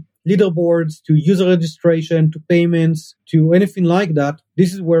leaderboards to user registration to payments to anything like that,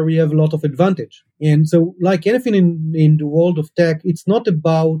 this is where we have a lot of advantage. And so like anything in the world of tech, it's not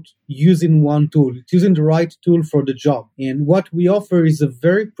about using one tool. It's using the right tool for the job. And what we offer is a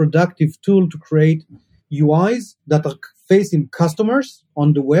very productive tool to create UIs that are facing customers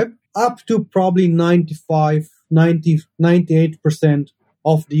on the web up to probably 98%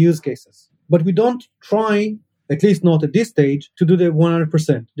 of the use cases. But we don't try, at least not at this stage, to do the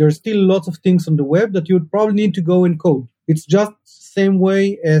 100%. There are still lots of things on the web that you would probably need to go and code. It's just the same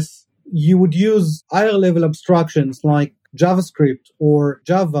way as you would use higher level abstractions like JavaScript or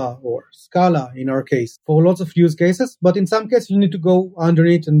Java or Scala in our case for lots of use cases. But in some cases, you need to go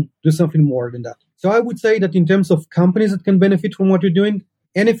underneath and do something more than that. So I would say that in terms of companies that can benefit from what you're doing,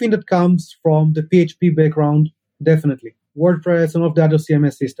 anything that comes from the PHP background, definitely. WordPress and all of the other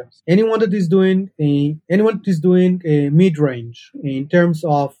CMS systems. Anyone that is doing a mid-range in terms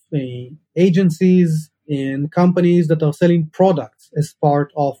of agencies and companies that are selling products as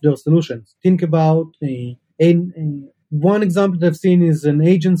part of their solutions. Think about one example that I've seen is an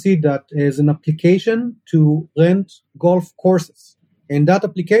agency that has an application to rent golf courses. And that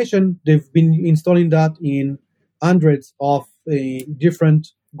application, they've been installing that in hundreds of different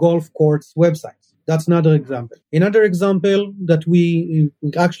golf course websites. That's another example. Another example that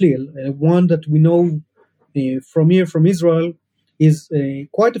one that we know from Israel is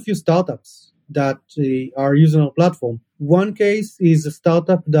quite a few startups that are using our platform. One case is a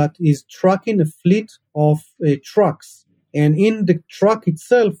startup that is tracking a fleet of trucks. And in the truck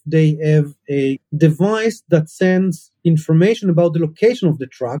itself, they have a device that sends information about the location of the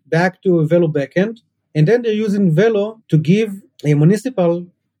truck back to a Velo backend. And then they're using Velo to give to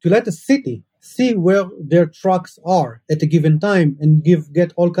let a city see where their trucks are at a given time and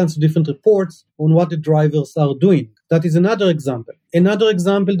get all kinds of different reports on what the drivers are doing. That is another example. Another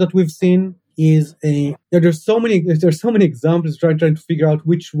example that we've seen is there's so many examples trying to figure out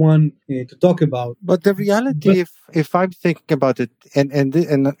which one to talk about. But the reality, if I'm thinking about it, and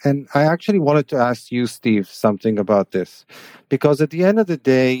I actually wanted to ask you, Steve, something about this, because at the end of the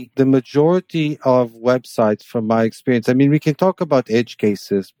day, the majority of websites, from my experience, I mean, we can talk about edge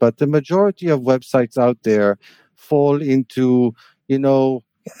cases, but the majority of websites out there fall into,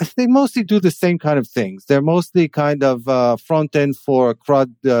 they mostly do the same kind of things. They're mostly kind of front end for a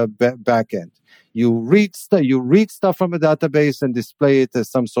CRUD back end. You read stuff from a database and display it as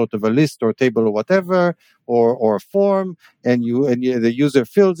some sort of a list or table or whatever, or a form, and the user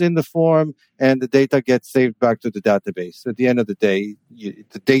fills in the form, and the data gets saved back to the database. At the end of the day,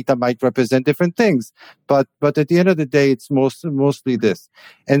 the data might represent different things, but at the end of the day, it's mostly this.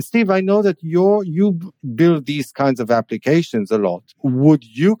 And Steve, I know that you build these kinds of applications a lot. Would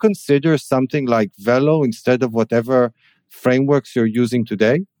you consider something like Velo instead of whatever frameworks you're using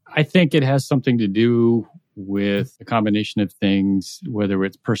today? I think it has something to do with a combination of things, whether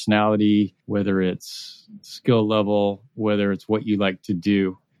it's personality, whether it's skill level, whether it's what you like to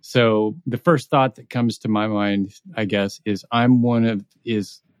do. So the first thought that comes to my mind, I guess, is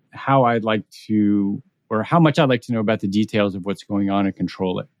how I'd like to, or how much I'd like to know about the details of what's going on and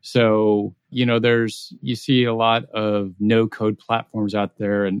control it. So, you see a lot of no-code platforms out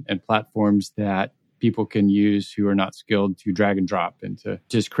there and platforms that people can use who are not skilled to drag and drop and to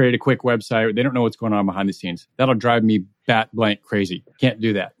just create a quick website. They don't know what's going on behind the scenes. That'll drive me bat blank crazy. Can't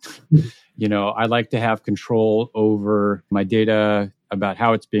do that. I like to have control over my data, about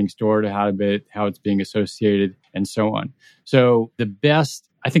how it's being stored, how it's being associated, and so on. So the best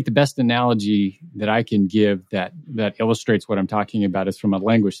analogy that I can give that illustrates what I'm talking about is from a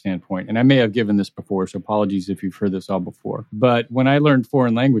language standpoint. And I may have given this before, so apologies if you've heard this all before. But when I learned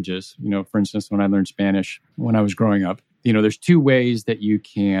foreign languages, for instance, when I learned Spanish when I was growing up, there's two ways that you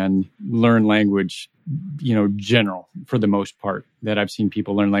can learn language, general for the most part, that I've seen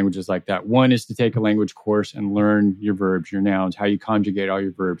people learn languages like that. One is to take a language course and learn your verbs, your nouns, how you conjugate all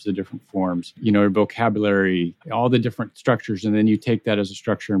your verbs, the different forms, your vocabulary, all the different structures. And then you take that as a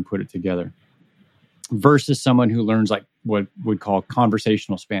structure and put it together. Versus someone who learns like what we'd call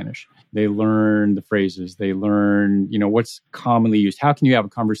conversational Spanish. They learn the phrases. They learn, what's commonly used. How can you have a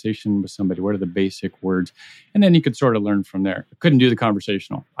conversation with somebody? What are the basic words? And then you could sort of learn from there. I couldn't do the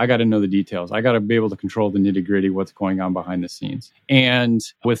conversational. I got to know the details. I got to be able to control the nitty gritty, what's going on behind the scenes. And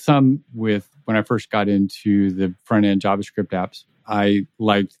when I first got into the front end JavaScript apps, I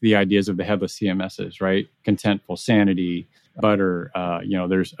liked the ideas of the headless CMSs, right? Contentful, Sanity, Butter,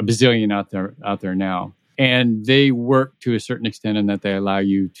 there's a bazillion out there now. And they work to a certain extent in that they allow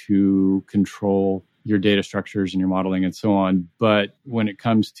you to control your data structures and your modeling and so on. But when it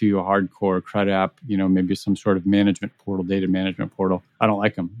comes to a hardcore CRUD app, maybe some sort of management portal, data management portal, I don't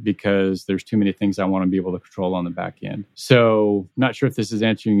like them because there's too many things I want to be able to control on the back end. So not sure if this is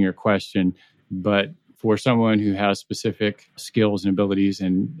answering your question, but for someone who has specific skills and abilities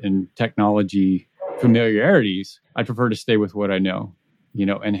and technology familiarities, I prefer to stay with what I know,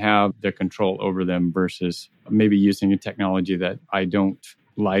 and have the control over them versus maybe using a technology that I don't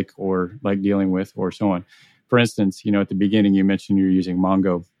like or like dealing with or so on. For instance, at the beginning, you mentioned you're using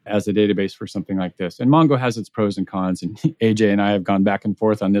Mongo as a database for something like this. And Mongo has its pros and cons. And AJ and I have gone back and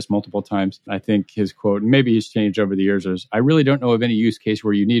forth on this multiple times. I think his quote, and maybe he's changed over the years, is, I really don't know of any use case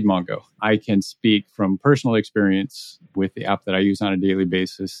where you need Mongo. I can speak from personal experience with the app that I use on a daily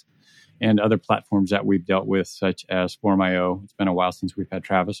basis and other platforms that we've dealt with, such as Form.io. It's been a while since we've had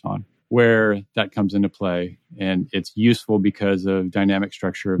Travis on, where that comes into play. And it's useful because of dynamic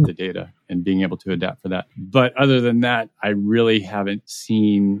structure of the data and being able to adapt for that. But other than that, I really haven't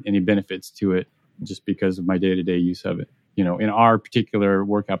seen any benefits to it just because of my day-to-day use of it. In our particular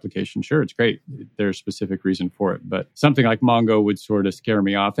work application, sure, it's great. There's a specific reason for it. But something like Mongo would sort of scare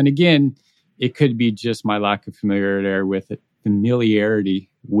me off. And again, it could be just my lack of familiarity with it.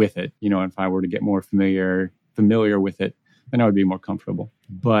 If I were to get more familiar with it, then I would be more comfortable.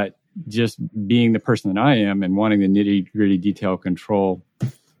 But just being the person that I am and wanting the nitty-gritty detail control,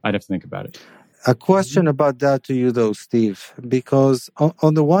 I'd have to think about it. A question about that to you, though, Steve, because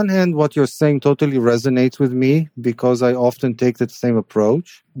on the one hand, what you're saying totally resonates with me because I often take that same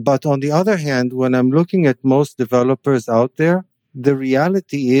approach. But on the other hand, when I'm looking at most developers out there, the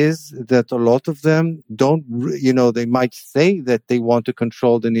reality is that a lot of them don't, they might say that they want to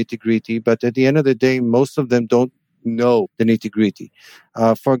control the nitty-gritty, but at the end of the day, most of them don't know the nitty-gritty.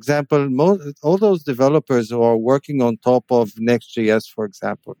 For example, all those developers who are working on top of Next.js, for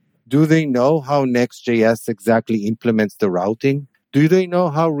example, do they know how Next.js exactly implements the routing? Do they know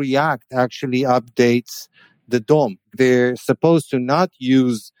how React actually updates the DOM? They're supposed to not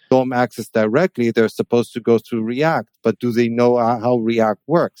use DOM access directly. They're supposed to go through React, but do they know how React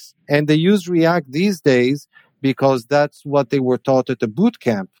works? And they use React these days because that's what they were taught at the boot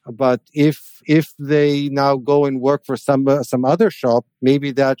camp. But if they now go and work for some other shop,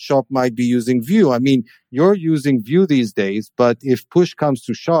 maybe that shop might be using Vue. I mean, you're using Vue these days, but if push comes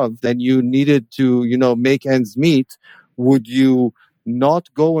to shove, then you needed to, make ends meet. Would you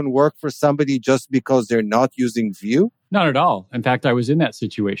not go and work for somebody just because they're not using Vue? Not at all. In fact, I was in that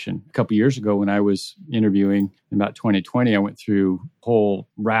situation a couple of years ago when I was interviewing in about 2020. I went through a whole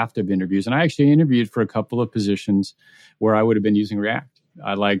raft of interviews, and I actually interviewed for a couple of positions where I would have been using React.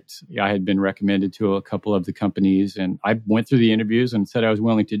 I had been recommended to a couple of the companies, and I went through the interviews and said I was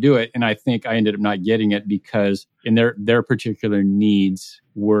willing to do it. And I think I ended up not getting it because in their particular needs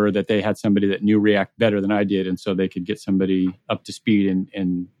were that they had somebody that knew React better than I did. And so they could get somebody up to speed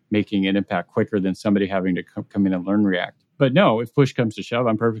and making an impact quicker than somebody having to come in and learn React. But no, if push comes to shove,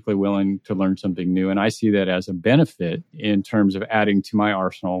 I'm perfectly willing to learn something new. And I see that as a benefit in terms of adding to my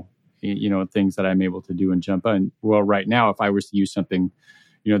arsenal, things that I'm able to do and jump on. Well, right now, if I was to use something,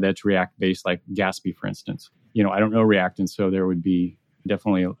 that's React-based, like Gatsby, for instance, I don't know React. And so there would be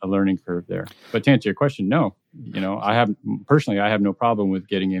definitely a learning curve there. But to answer your question, no. I have no problem with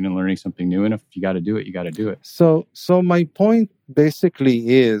getting in and learning something new. And if you got to do it, you got to do it. So my point basically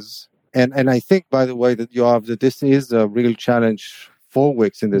is, and I think, by the way, that Yoav, that this is a real challenge for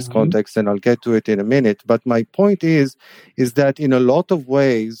Wix in this context, and I'll get to it in a minute. But my point is that in a lot of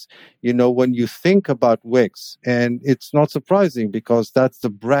ways, when you think about Wix, and it's not surprising because that's the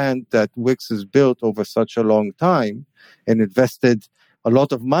brand that Wix has built over such a long time and invested a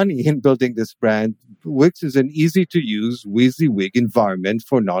lot of money in building this brand. Wix is an easy-to-use WYSIWYG environment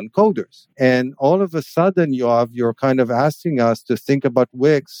for non-coders. And all of a sudden, Yoav, you're kind of asking us to think about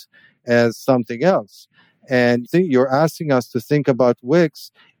Wix as something else. And you're asking us to think about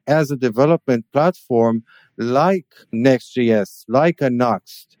Wix as a development platform like Next.js, like a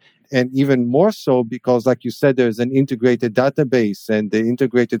Nuxt. And even more so because, like you said, there's an integrated database and the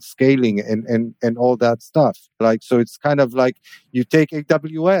integrated scaling and all that stuff. Like, so it's kind of like you take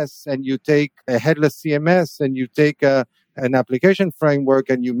AWS and you take a headless CMS and you take an application framework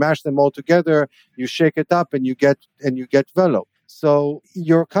and you mash them all together, you shake it up and you get Velo. So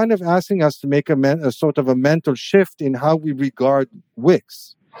you're kind of asking us to make a sort of a mental shift in how we regard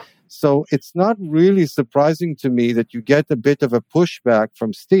Wix. So it's not really surprising to me that you get a bit of a pushback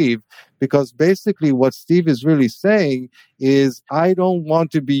from Steve, because basically what Steve is really saying is, I don't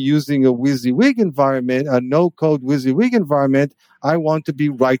want to be using a WYSIWYG environment, a no-code WYSIWYG environment. I want to be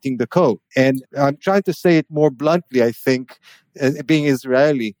writing the code. And I'm trying to say it more bluntly, I think, being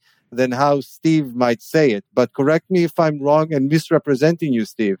Israeli, than how Steve might say it. But correct me if I'm wrong and misrepresenting you,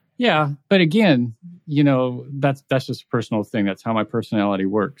 Steve. Yeah, but again, that's just a personal thing. That's how my personality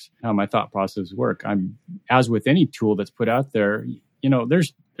works, how my thought processes work. I'm, as with any tool that's put out there,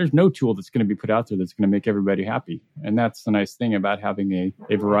 there's no tool that's going to be put out there that's going to make everybody happy. And that's the nice thing about having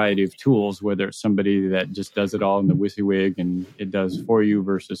a variety of tools, whether it's somebody that just does it all in the WYSIWYG and it does for you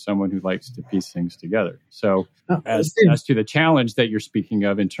versus someone who likes to piece things together. So as to the challenge that you're speaking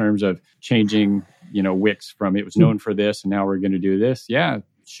of in terms of changing, Wix from it was known for this and now we're going to do this. Yeah,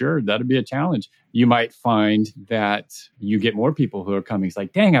 sure, that'd be a challenge. You might find that you get more people who are coming. It's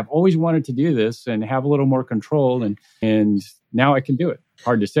like, dang, I've always wanted to do this and have a little more control, and now I can do it.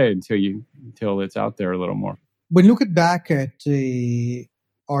 Hard to say until it's out there a little more. When you look back at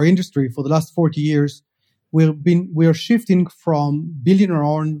our industry for the last 40 years, we are shifting from building our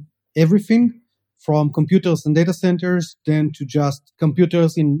own everything, from computers and data centers, then to just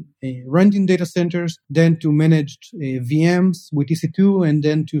computers in renting data centers, then to managed VMs with EC2, and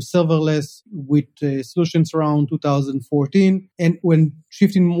then to serverless with solutions around 2014. And when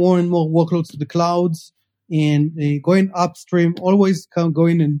shifting more and more workloads to the clouds and going upstream, always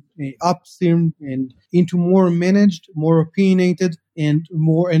going and upstream and into more managed, more opinionated, and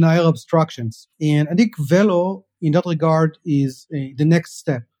higher abstractions. And I think Velo, in that regard, is the next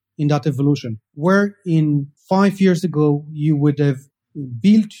step in that evolution, where in 5 years ago, you would have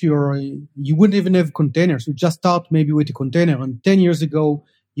built you wouldn't even have containers. You just start maybe with a container. And 10 years ago,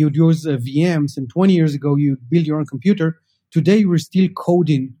 you'd use VMs. And 20 years ago, you'd build your own computer. Today, we're still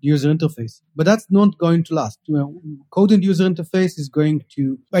coding the user interface, but that's not going to last. Coding the user interface is going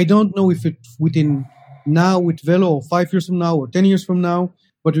to, I don't know if it within now with Velo or 5 years from now or 10 years from now,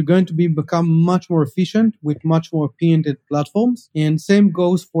 but we're going to become much more efficient with much more opinionated platforms. And same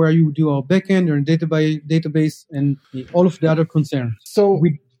goes for where you do our backend, your database, and all of the other concerns. So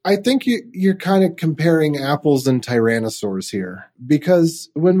I think you're kind of comparing apples and tyrannosaurs here, because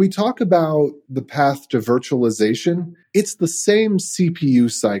when we talk about the path to virtualization, it's the same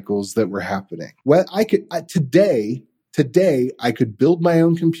CPU cycles that were happening. Well, Today, I could build my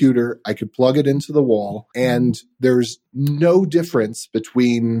own computer, I could plug it into the wall, and there's no difference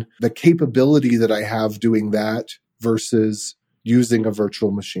between the capability that I have doing that versus using a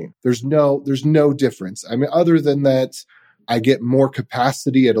virtual machine. There's no difference. I mean, other than that, I get more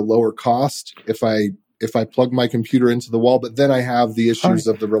capacity at a lower cost if I plug my computer into the wall, but then I have the issues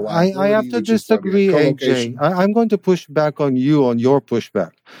of the reliability. I have to disagree, AJ. I'm going to push back on you on your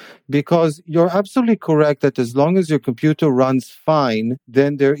pushback, because you're absolutely correct that as long as your computer runs fine,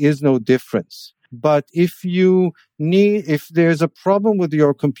 then there is no difference. But if there's a problem with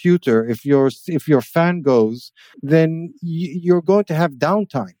your computer, if your fan goes, then you're going to have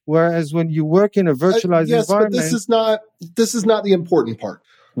downtime. Whereas when you work in a virtualized environment, but this is not the important part.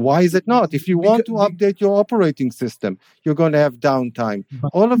 Why is it not? If you want to update your operating system, you're going to have downtime.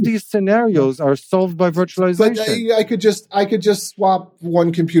 All of these scenarios are solved by virtualization. But I could just swap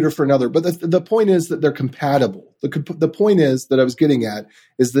one computer for another. But the point is that they're compatible. The point is that I was getting at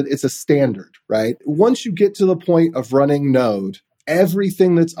is that it's a standard, right? Once you get to the point of running Node,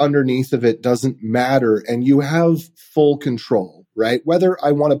 everything that's underneath of it doesn't matter, and you have full control. Right? Whether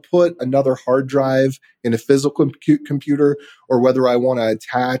I want to put another hard drive in a physical computer or whether I want to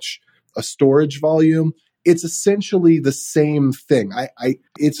attach a storage volume, it's essentially the same thing.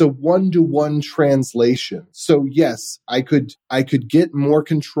 It's a one-to-one translation. So yes, I could get more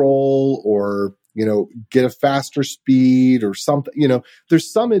control or, get a faster speed or something.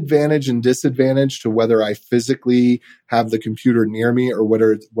 There's some advantage and disadvantage to whether I physically have the computer near me or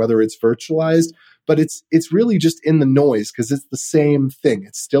whether it's virtualized. But it's really just in the noise because it's the same thing.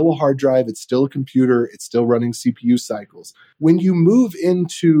 It's still a hard drive. It's still a computer. It's still running CPU cycles. When you move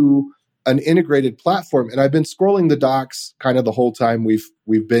into an integrated platform. And I've been scrolling the docs kind of the whole time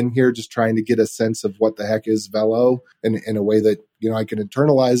we've been here, just trying to get a sense of what the heck is Velo in a way that, I can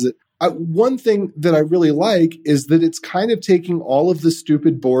internalize it. One thing that I really like is that it's kind of taking all of the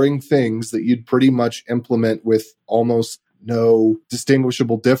stupid, boring things that you'd pretty much implement with almost no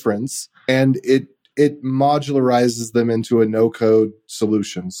distinguishable difference, and it modularizes them into a no-code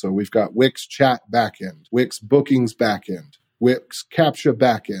solution. So we've got Wix Chat backend, Wix Bookings backend, Wix Captcha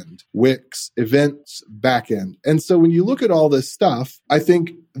backend, Wix Events backend. And so when you look at all this stuff, I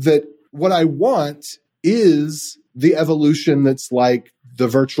think that what I want is the evolution that's like the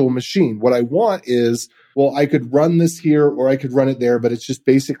virtual machine. What I want is, well, I could run this here or I could run it there, but it's just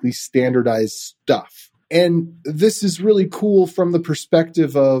basically standardized stuff. And this is really cool from the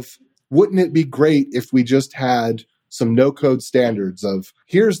perspective of, wouldn't it be great if we just had some no-code standards of,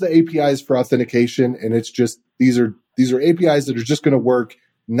 here's the APIs for authentication, and it's just, these are APIs that are just going to work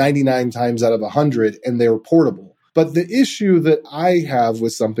 99 times out of 100, and they're portable. But the issue that I have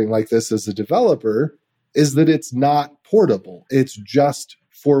with something like this as a developer is that it's not portable. It's just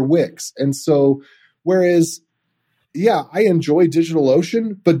for Wix. And so, whereas, yeah, I enjoy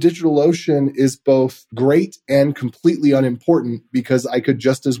DigitalOcean, but DigitalOcean is both great and completely unimportant because I could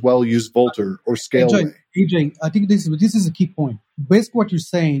just as well use Vultr or Scaleway. AJ, I think this is a key point. Basically, what you're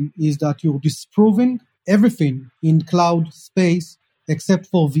saying is that you're disproving everything in cloud space except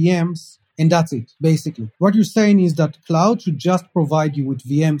for VMs, and that's it, basically. What you're saying is that cloud should just provide you with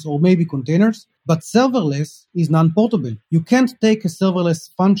VMs or maybe containers, but serverless is non-portable. You can't take a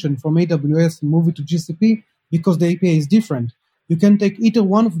serverless function from AWS and move it to GCP because the API is different. You can take either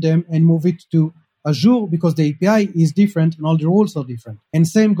one of them and move it to Azure because the API is different and all the rules are different. And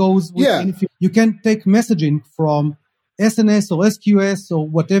same goes with anything. You can take messaging from SNS or SQS or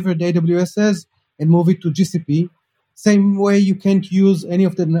whatever the AWS says and move it to GCP. Same way you can't use any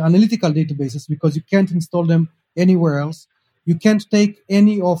of the analytical databases because you can't install them anywhere else. You can't take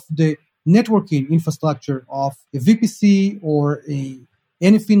any of the networking infrastructure of a VPC or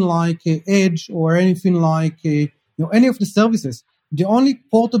anything like Edge or anything like any of the services. The only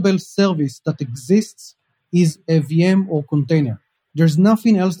portable service that exists is a VM or container. There's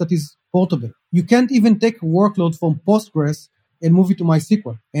nothing else that is portable. You can't even take a workload from Postgres and move it to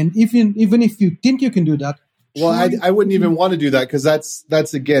MySQL. And even if you think you can do that, well, I wouldn't even want to do that because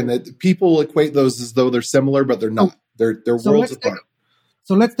that's again, people equate those as though they're similar, but they're not. They're worlds apart.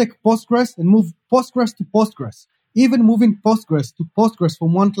 So let's take Postgres and move Postgres to Postgres. Even moving Postgres to Postgres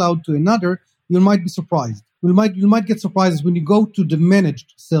from one cloud to another, you might be surprised. You might get surprises when you go to the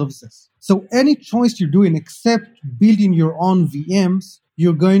managed services. So any choice you're doing except building your own VMs,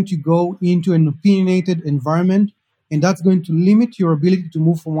 you're going to go into an opinionated environment, and that's going to limit your ability to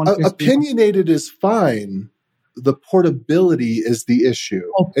move from one place to another. Opinionated is fine. The portability is the issue.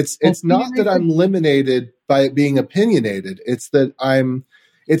 It's not that I'm limited by it being opinionated. It's that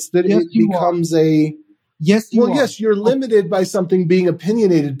it becomes a... Yes, yes, you're limited by something being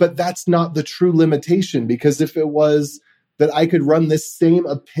opinionated, but that's not the true limitation, because if it was that I could run this same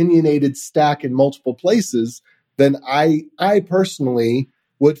opinionated stack in multiple places, then I personally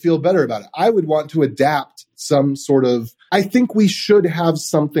would feel better about it. I would want to adapt some sort of... I think we should have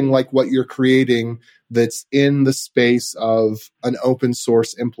something like what you're creating that's in the space of an open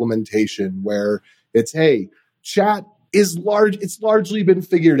source implementation where it's, hey, chat is it's largely been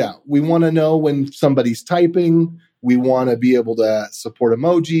figured out. We want to know when somebody's typing. We want to be able to support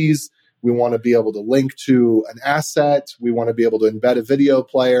emojis. We want to be able to link to an asset. We want to be able to embed a video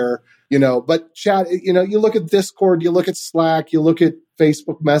player, but chat, you look at Discord, you look at Slack, you look at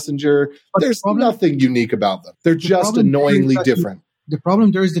Facebook Messenger. There's nothing unique about them. They're just annoyingly different. The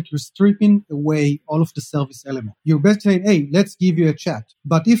problem there is that you're stripping away all of the service element. You're basically saying, hey, let's give you a chat.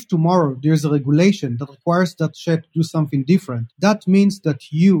 But if tomorrow there's a regulation that requires that chat to do something different, that means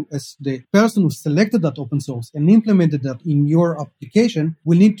that you, as the person who selected that open source and implemented that in your application,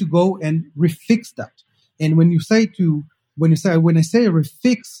 will need to go and refix that. And when I say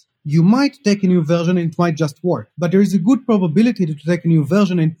refix, you might take a new version and it might just work. But there is a good probability to take a new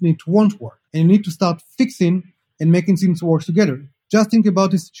version and it won't work. And you need to start fixing and making things work together. Just think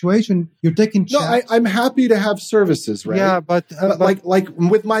about the situation. You're taking chat. No, I'm happy to have services, right? Yeah, but like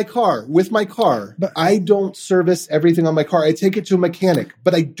with my car, but I don't service everything on my car. I take it to a mechanic,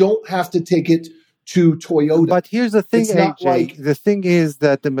 but I don't have to take it to Toyota. But here's the thing, AJ. The thing is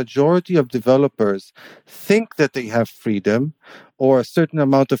that the majority of developers think that they have freedom or a certain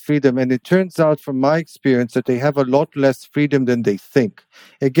amount of freedom. And it turns out from my experience that they have a lot less freedom than they think.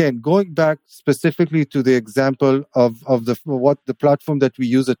 Again, going back specifically to the example of the platform that we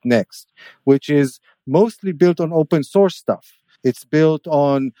use at Next, which is mostly built on open source stuff. It's built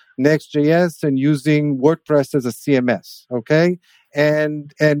on Next.js and using WordPress as a CMS, okay?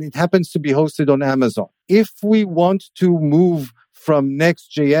 And it happens to be hosted on Amazon. If we want to move from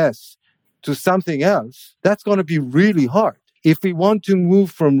Next.js to something else, that's going to be really hard. If we want to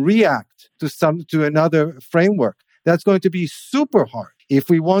move from React to another framework, that's going to be super hard. If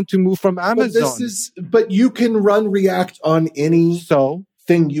we want to move from Amazon, but you can run React on any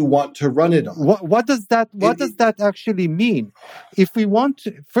thing you want to run it on. What does that actually mean? If we want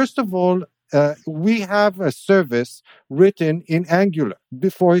to, first of all, we have a service written in Angular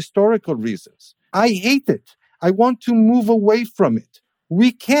for historical reasons. I hate it. I want to move away from it.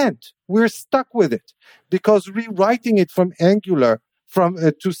 We can't. We're stuck with it because rewriting it from Angular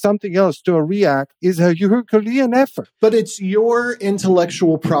to something else, to a React, is a Herculean effort. But it's your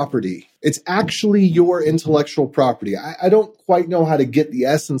intellectual property. It's actually your intellectual property. I don't quite know how to get the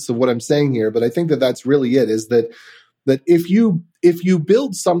essence of what I'm saying here, but I think that that's really it, is that if you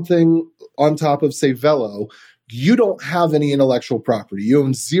build something on top of, say, Velo, you don't have any intellectual property. You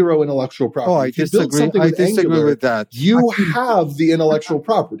own zero intellectual property. Oh, I disagree. I disagree with that. You have the intellectual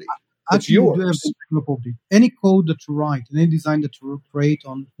property. It's yours. Any code that you write, any design that you create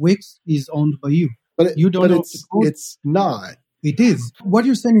on Wix is owned by you. But it's not. It is. What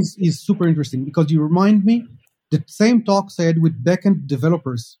you're saying is super interesting because you remind me the same talks I had with backend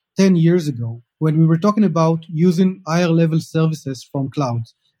developers 10 years ago when we were talking about using higher level services from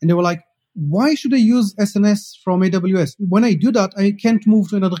clouds. And they were like, why should I use SNS from AWS? When I do that, I can't move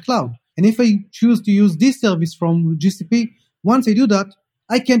to another cloud. And if I choose to use this service from GCP, once I do that,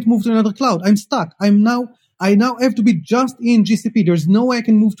 I can't move to another cloud. I'm stuck. I now have to be just in GCP. There's no way I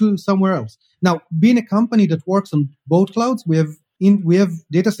can move to somewhere else. Now, being a company that works on both clouds, we have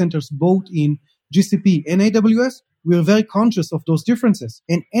data centers both in GCP and AWS. We are very conscious of those differences.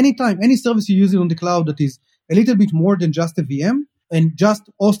 And anytime, any service you're using on the cloud that is a little bit more than just a VM and just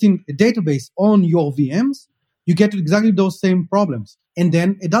hosting a database on your VMs, you get exactly those same problems. And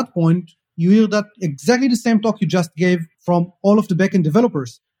then at that point, you hear that exactly the same talk you just gave from all of the backend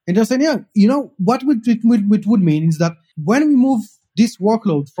developers. And they're saying, what it would mean is that when we move this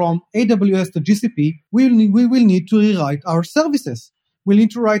workload from AWS to GCP, we will need to rewrite our services. We'll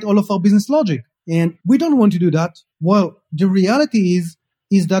need to write all of our business logic. And we don't want to do that. Well, the reality is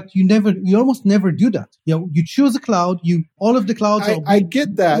that you almost never do that. You choose a cloud, all of the clouds I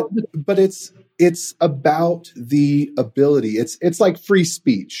get that, but it's about the ability. It's like free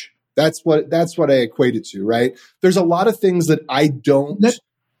speech. That's what I equate it to, right? There's a lot of things that I don't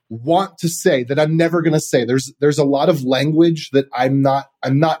want to say that I'm never going to say. There's a lot of language that I'm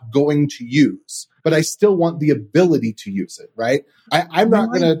not going to use, but I still want the ability to use it, right? I'm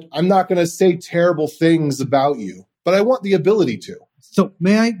not gonna say terrible things about you, but I want the ability to. So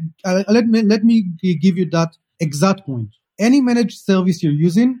let me give you that exact point. Any managed service you're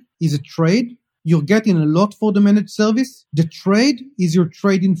using is a trade. You're getting a lot for the managed service. The trade is your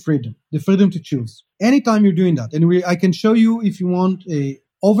trading freedom, the freedom to choose. Anytime you're doing that, and I can show you if you want,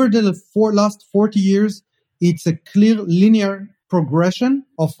 over the last 40 years, it's a clear linear progression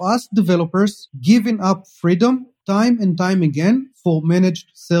of us developers giving up freedom time and time again for managed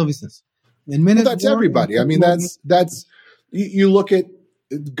services. And that's everybody. I mean, that's you look at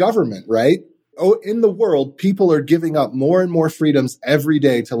government, right? Oh, in the world, people are giving up more and more freedoms every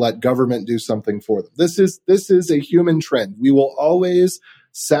day to let government do something for them. This is a human trend. We will always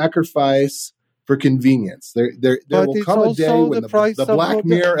sacrifice for convenience. There will come a day when the Black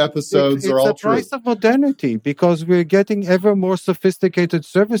Mirror episodes are all true. It's the price of modernity because we're getting ever more sophisticated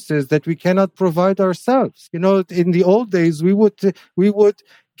services that we cannot provide ourselves. In the old days, we would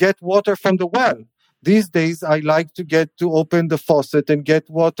get water from the well. These days, I like to open the faucet and get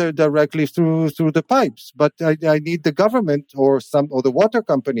water directly through the pipes. But I need the government or the water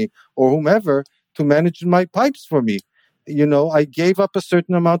company or whomever to manage my pipes for me. I gave up a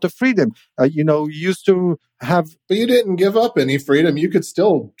certain amount of freedom. Used to have. But you didn't give up any freedom. You could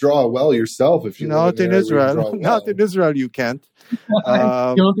still draw a well yourself if you. Not in Israel. Not in Israel. You can't. You're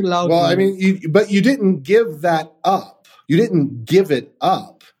not allowed. Well, I mean, but you didn't give that up. You didn't give it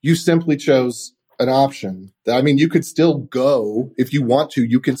up. You simply chose an option. I mean, you could still go if you want to.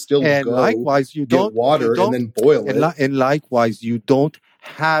 You can still and go. Likewise, you don't get water and then boil it. And likewise, you don't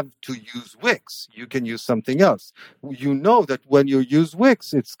have to use Wix. You can use something else. You know that when you use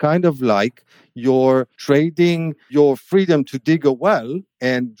Wix, it's kind of like you're trading your freedom to dig a well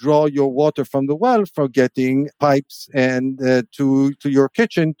and draw your water from the well for getting pipes and to your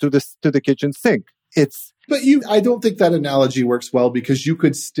kitchen to the kitchen sink. I don't think that analogy works well because you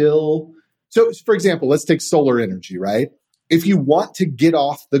could still. So, for example, let's take solar energy, right? If you want to get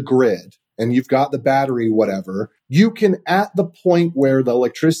off the grid, and you've got the battery, whatever, you can, at the point where the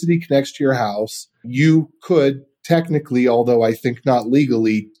electricity connects to your house, you could technically, although I think not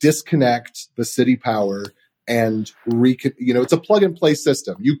legally, disconnect the city power and it's a plug and play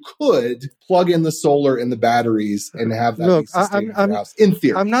system. You could plug in the solar and the batteries and have that be sustained in your house, in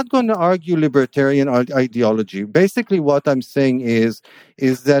theory. I'm not going to argue libertarian ideology. Basically, what I'm saying is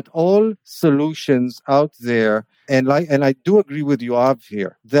that all solutions out there, and I do agree with Yoav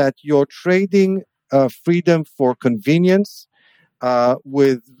here, that you're trading freedom for convenience.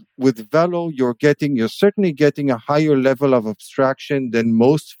 With Velo, you're certainly getting a higher level of abstraction than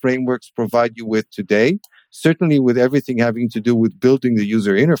most frameworks provide you with today. Certainly with everything having to do with building the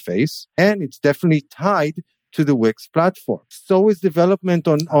user interface. And it's definitely tied to the Wix platform. So is development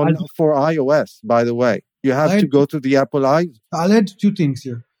for iOS, by the way. You have to go to the Apple I. I'll add two things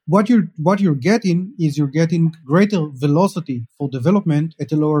here. What you're getting is you're getting greater velocity for development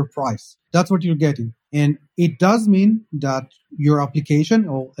at a lower price. That's what you're getting. And it does mean that your application,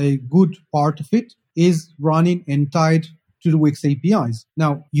 or a good part of it, is running and tied to the Wix APIs.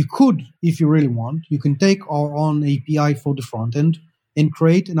 Now, you could, if you really want, you can take our own API for the front end and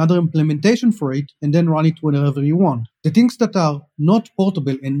create another implementation for it and then run it whenever you want. The things that are not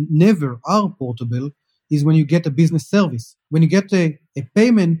portable and never are portable is when you get a business service. When you get a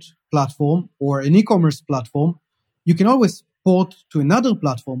payment platform or an e-commerce platform, you can always port to another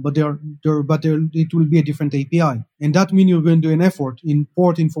platform, but it will be a different API. And that means you're going to do an effort in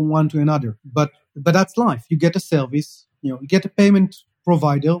porting from one to another. But that's life. You get a service, you get a payment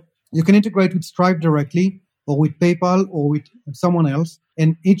provider. You can integrate with Stripe directly, or with PayPal, or with someone else.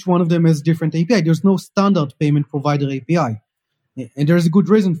 And each one of them has different API. There's no standard payment provider API. And there's a good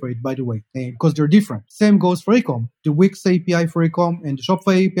reason for it, by the way, because they're different. Same goes for e-com. The Wix API for e-com and the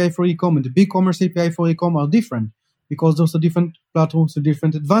Shopify API for e-com and the BigCommerce API for e-com are different, because those are different platforms with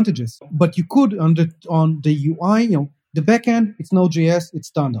different advantages. But you could, on the UI, the backend, it's Node.js, it's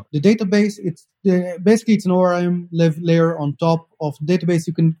standard. The database, it's an ORM layer on top of the database.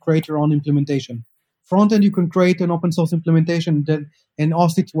 You can create your own implementation. Front end, you can create an open source implementation and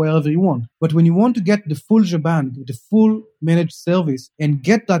host it wherever you want. But when you want to get the full shebang, the full managed service, and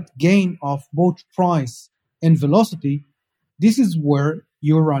get that gain of both price and velocity, this is where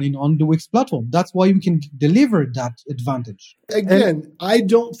you're running on the Wix platform. That's why we can deliver that advantage. Again, I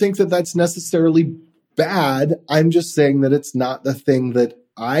don't think that that's necessarily bad. I'm just saying that it's not the thing that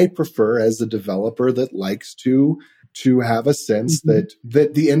I prefer as a developer that likes to have a sense that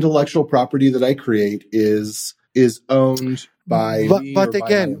the intellectual property that I create is owned by me. But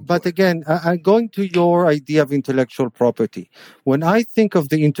again, I'm going to your idea of intellectual property. When I think of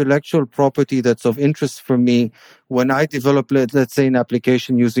the intellectual property that's of interest for me, when I develop, let's say, an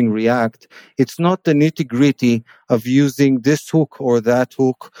application using React, it's not the nitty-gritty of using this hook or that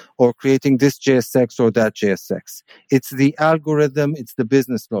hook or creating this JSX or that JSX. It's the algorithm, it's the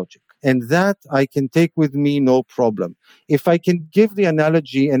business logic. And that I can take with me, no problem. If I can give the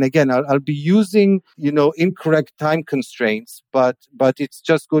analogy, and again, I'll be using, incorrect time constraints, but it's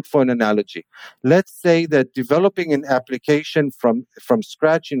just good for an analogy. Let's say that developing an application from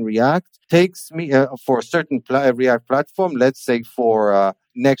scratch in React takes me for a certain React platform, let's say for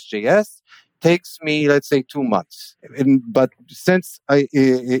Next.js, takes me, let's say, 2 months. But since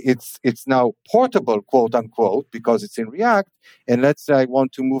it's now portable, quote unquote, because it's in React, and let's say I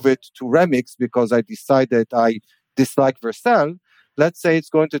want to move it to Remix because I decided I dislike Vercel, let's say it's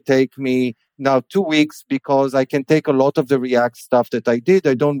going to take me now 2 weeks because I can take a lot of the React stuff that I did.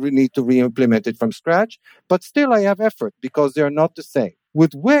 I don't really need to re-implement it from scratch, but still I have effort because they're not the same.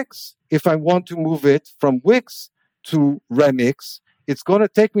 With Wix, if I want to move it from Wix to Remix, it's going to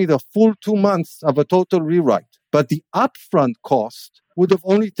take me the full 2 months of a total rewrite. But the upfront cost would have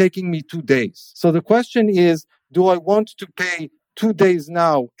only taken me 2 days. So the question is, do I want to pay 2 days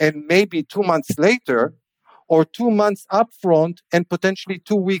now and maybe 2 months later, or 2 months upfront and potentially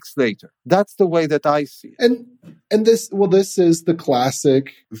 2 weeks later? That's the way that I see it. And this is the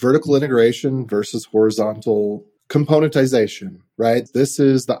classic vertical integration versus horizontal componentization, right? This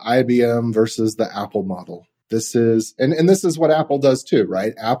is the IBM versus the Apple model. This is, and this is what Apple does too,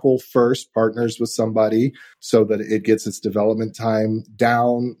 right? Apple first partners with somebody so that it gets its development time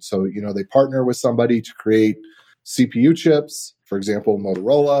down. So, they partner with somebody to create CPU chips, for example,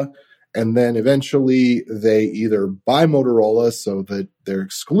 Motorola. And then eventually they either buy Motorola so that they're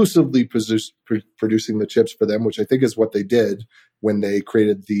exclusively producing the chips for them, which I think is what they did when they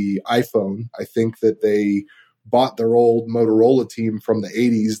created the iPhone. I think that they bought their old Motorola team from the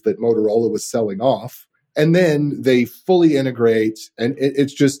 80s that Motorola was selling off. And then they fully integrate, and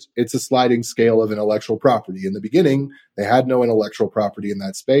it's a sliding scale of intellectual property. In the beginning, they had no intellectual property in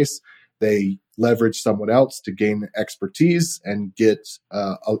that space. they leverage someone else to gain expertise and get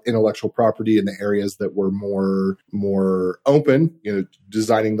intellectual property in the areas that were more open,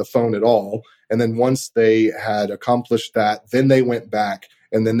 designing the phone at all. And then once they had accomplished that, then they went back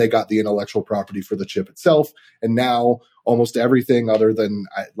and then they got the intellectual property for the chip itself. And now almost everything other than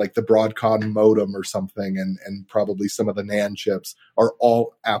like the Broadcom modem or something and probably some of the NAND chips are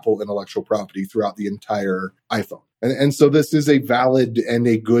all Apple intellectual property throughout the entire iPhone. And so this is a valid and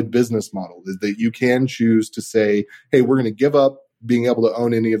a good business model, is that you can choose to say, hey, we're going to give up being able to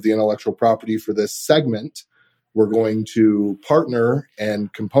own any of the intellectual property for this segment. We're going to partner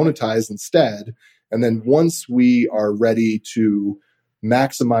and componentize instead. And then once we are ready to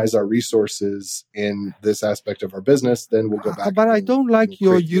maximize our resources in this aspect of our business, then we'll go back. But I don't like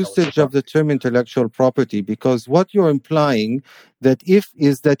your usage of the term intellectual property, because what you're implying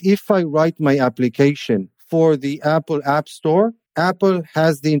is that if I write my application for the Apple App Store, Apple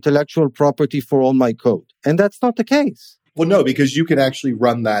has the intellectual property for all my code. And that's not the case. Well, no, because you can actually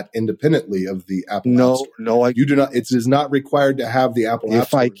run that independently of the Apple App Store. You do not. It is not required to have the Apple App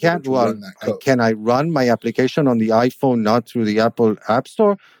Store. If I can't run that code. Can I run my application on the iPhone not through the Apple App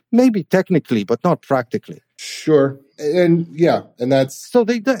Store? Maybe technically, but not practically. Sure, and that's so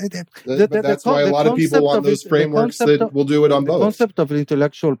that's why a lot of people want those frameworks that will do it on both. The concept of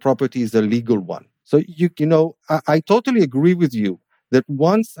intellectual property is a legal one. So I totally agree with you that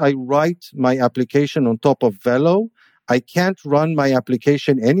once I write my application on top of Velo, I can't run my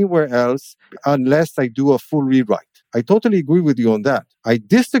application anywhere else unless I do a full rewrite. I totally agree with you on that. I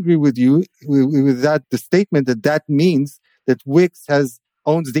disagree with you with the statement that means that Wix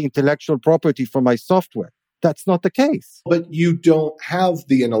owns the intellectual property for my software. That's not the case. But you don't have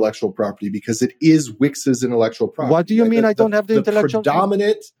the intellectual property because it is Wix's intellectual property. What do you mean I don't have the intellectual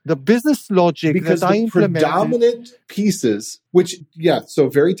property? The business logic because that I implemented. Because the predominant pieces, so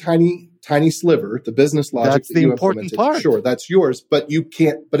very tiny sliver, the business logic that's the important part. Sure, that's yours, but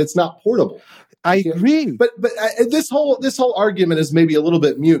it's not portable. I agree. But this whole argument is maybe a little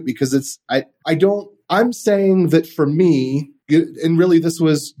bit mute because I'm saying that for me, and really this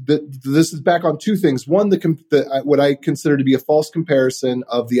is back on two things. One, what I consider to be a false comparison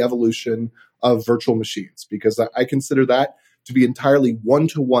of the evolution of virtual machines, because I consider that to be entirely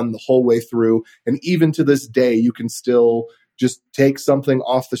one-to-one the whole way through. And even to this day, you can still just take something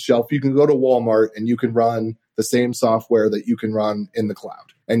off the shelf. You can go to Walmart and you can run the same software that you can run in the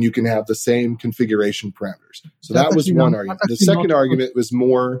cloud, and you can have the same configuration parameters. So that was one argument. The second argument was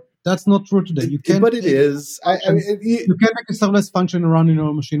more. That's not true today. You can, but it is. You can make a serverless function run in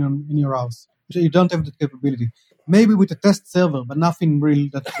your machine in your house. You don't have the capability. Maybe with a test server, but nothing real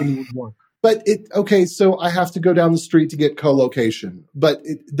that really would work. But so I have to go down the street to get co-location. But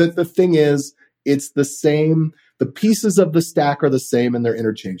the thing is, it's the same. The pieces of the stack are the same and they're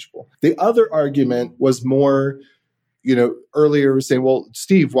interchangeable. The other argument was more, earlier was saying, well,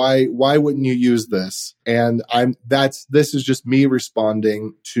 Steve, why wouldn't you use this? And this is just me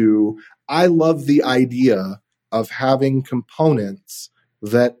responding to, I love the idea of having components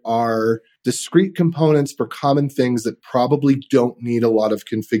that are discrete components for common things that probably don't need a lot of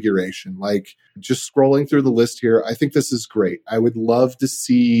configuration. Like just scrolling through the list here, I think this is great. I would love to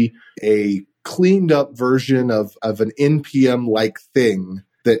see a cleaned up version of an NPM-like thing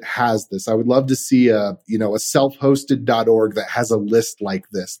that has this. I would love to see a self-hosted.org that has a list like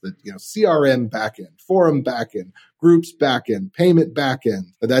this, that, CRM backend, forum backend, groups backend, payment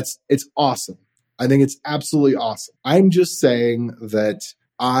backend. It's awesome. I think it's absolutely awesome. I'm just saying that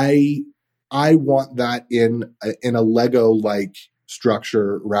I want that in a Lego-like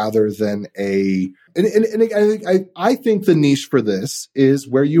structure rather than I think the niche for this is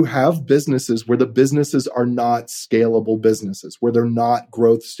where you have businesses where the businesses are not scalable businesses, where they're not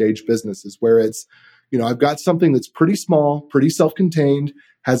growth stage businesses, where it's, I've got something that's pretty small, pretty self-contained,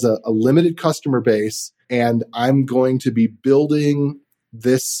 has a limited customer base, and I'm going to be building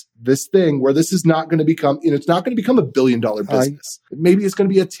this thing where this is not going to become, it's not going to become $1 billion business. Maybe it's going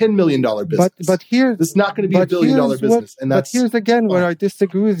to be a $10 million business. But here, it's not going to be $1 billion business. But here's again where I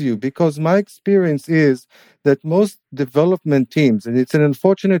disagree with you, because my experience is that most development teams, and it's an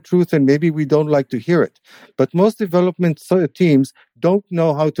unfortunate truth, and maybe we don't like to hear it, but most development teams don't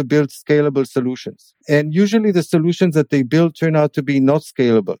know how to build scalable solutions. And usually the solutions that they build turn out to be not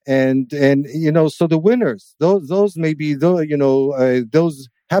scalable. And so the winners, those maybe, those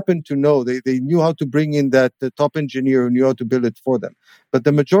happen to know, they knew how to bring in the top engineer who knew how to build it for them. But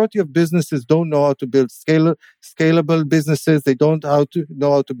the majority of businesses don't know how to build scalable businesses. They don't know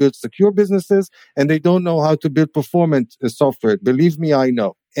how to build secure businesses, and they don't know how to build performant software. Believe me, I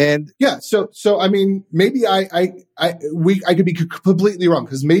know. And yeah, so I mean, maybe I could be completely wrong,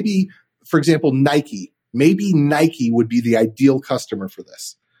 because maybe for example, Nike. Maybe Nike would be the ideal customer for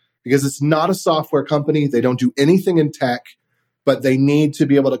this because it's not a software company. They don't do anything in tech, but they need to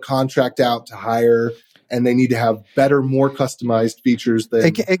be able to contract out to hire, and they need to have better, more customized features than I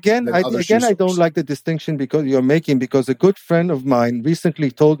don't like the distinction because you're making, because a good friend of mine recently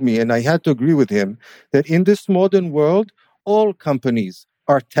told me, and I had to agree with him, that in this modern world, all companies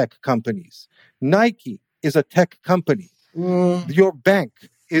are tech companies. Nike is a tech company. Your bank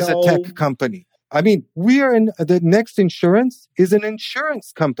is a tech company. I mean, we are in the Next Insurance is an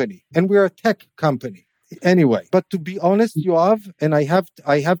insurance company, and we're a tech company. Anyway, but to be honest, Yoav, and I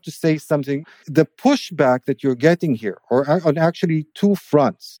have to say something. The pushback that you're getting here, or on actually two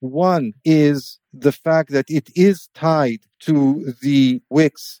fronts. One is the fact that it is tied to the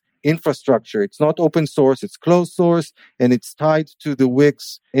Wix infrastructure. It's not open source, it's closed source, and it's tied to the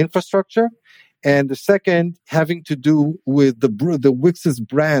Wix infrastructure. And the second having to do with the Wix's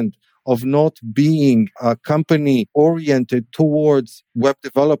brand of not being a company oriented towards web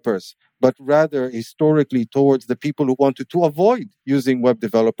developers, but rather historically towards the people who wanted to avoid using web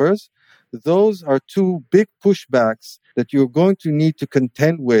developers. Those are two big pushbacks that you're going to need to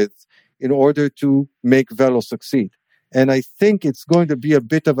contend with in order to make Velo succeed. And I think it's going to be a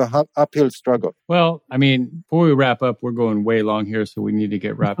bit of a uphill struggle. Well, I mean, before we wrap up, we're going way long here, so we need to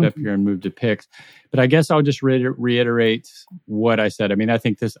get wrapped up here and move to picks. But I guess I'll just reiterate what I said. I mean, I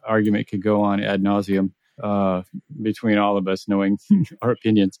think this argument could go on ad nauseum between all of us knowing our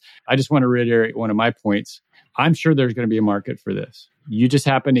opinions. I just want to reiterate one of my points. I'm sure there's going to be a market for this. You just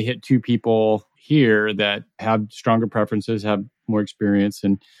happen to hit two people here that have stronger preferences, have more experience,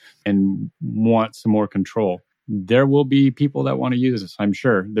 and want some more control. There will be people that want to use this, I'm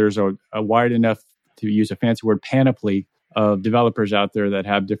sure. There's a wide enough, to use a fancy word, panoply of developers out there that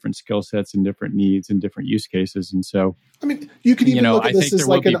have different skill sets and different needs and different use cases. And so, I mean, you could even look at this as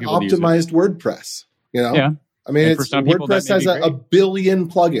like an optimized WordPress. You know, yeah. I mean, WordPress has a billion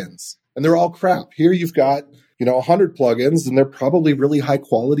plugins, and they're all crap. Here you've got 100 plugins, and they're probably really high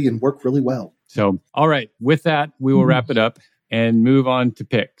quality and work really well. So, all right, with that, we will wrap it up and move on to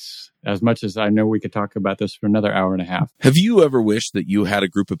picks. As much as I know we could talk about this for another hour and a half. Have you ever wished that you had a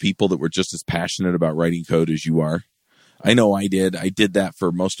group of people that were just as passionate about writing code as you are? I know I did. I did that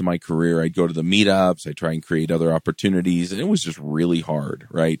for most of my career. I'd go to the meetups. I'd try and create other opportunities. And it was just really hard,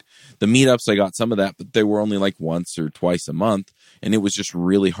 right? The meetups, I got some of that, but they were only like once or twice a month. And it was just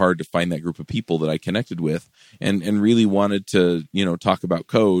really hard to find that group of people that I connected with and really wanted to, talk about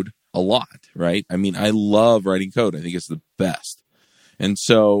code a lot, right? I mean, I love writing code. I think it's the best. And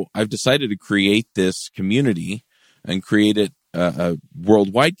so I've decided to create this community and create it a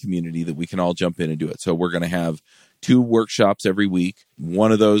worldwide community that we can all jump in and do it. So we're going to have 2 workshops every week.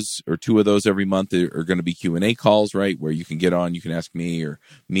 One of those or 2 of those every month are going to be Q&A calls, right? Where you can get on, you can ask me or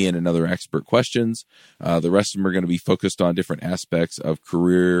me and another expert questions. The rest of them are going to be focused on different aspects of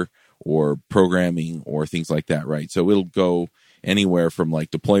career or programming or things like that, right? So it'll go anywhere from like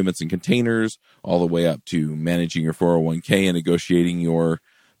deployments and containers all the way up to managing your 401k and negotiating your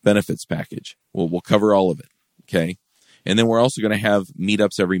benefits package. We'll cover all of it, okay? And then we're also going to have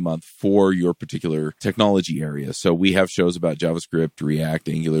meetups every month for your particular technology area. So we have shows about JavaScript, React,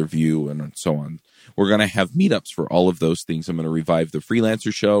 Angular, Vue, and so on. We're going to have meetups for all of those things. I'm going to revive the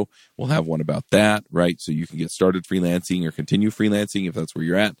freelancer show. We'll have one about that, right? So you can get started freelancing or continue freelancing if that's where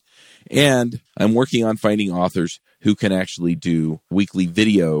you're at. And I'm working on finding authors who can actually do weekly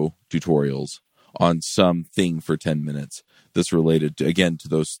video tutorials on something for 10 minutes that's related to, again, to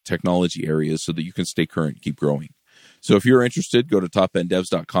those technology areas so that you can stay current, keep growing. So if you're interested, go to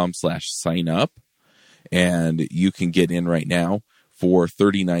topenddevs.com/sign up and you can get in right now for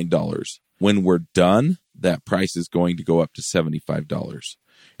 $39. When we're done, that price is going to go up to $75.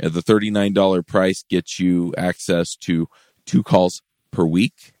 And the $39 price gets you access to 2 calls per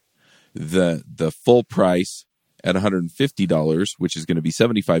week. The full price at $150, which is going to be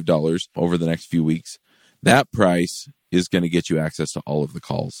 $75 over the next few weeks, that price is going to get you access to all of the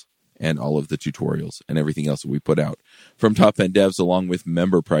calls and all of the tutorials and everything else that we put out from Top End Devs, along with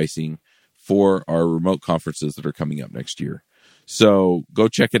member pricing for our remote conferences that are coming up next year. So go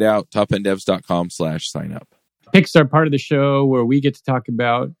check it out, topenddevs.com/sign up. Picks are part of the show where we get to talk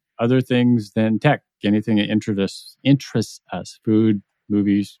about other things than tech, anything that interests us, food,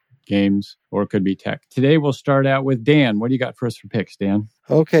 movies, games, or it could be tech. Today, we'll start out with Dan. What do you got for us for picks, Dan?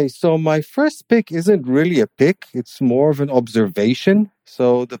 Okay, so my first pick isn't really a pick. It's more of an observation.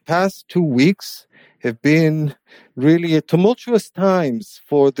 So the past 2 weeks have been really tumultuous times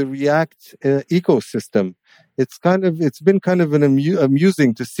for the React ecosystem. It's been kind of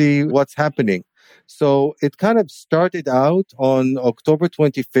amusing to see what's happening. So it kind of started out on October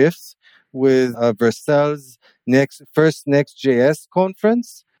 25th with Vercel's first Next.js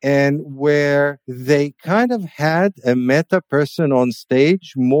conference, and where they kind of had a meta person on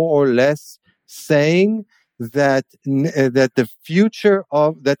stage, more or less saying that the future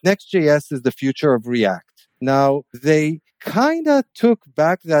of that Next.js is the future of React. Now, they kind of took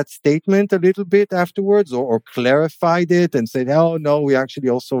back that statement a little bit afterwards, or clarified it and said, oh, no, we actually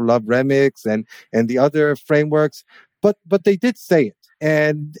also love Remix and the other frameworks. But they did say it,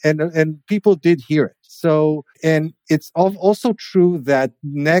 and people did hear it. So, and it's also true that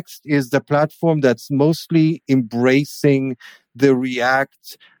Next is the platform that's mostly embracing the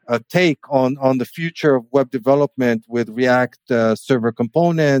React take on the future of web development with React server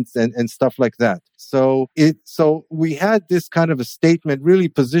components and stuff like that. So we had this kind of a statement really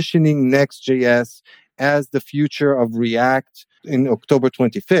positioning Next.js as the future of React in October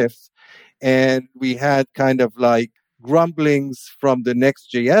 25th. And we had kind of like grumblings from the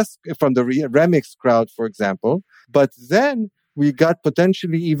Next.js, from the Remix crowd, for example. But then we got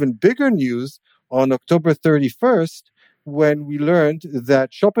potentially even bigger news on October 31st, when we learned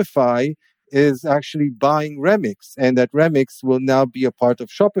that Shopify is actually buying Remix, and that Remix will now be a part of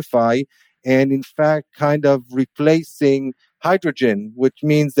Shopify, and in fact kind of replacing Hydrogen, which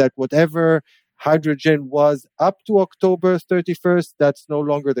means that whatever Hydrogen was up to October 31st, that's no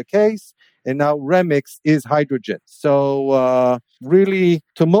longer the case. And now Remix is Hydrogen. So really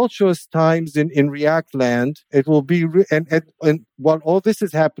tumultuous times in React land. It will be, and while all this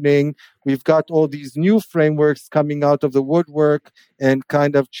is happening, we've got all these new frameworks coming out of the woodwork and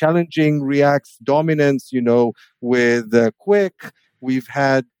kind of challenging React's dominance, with Quick. We've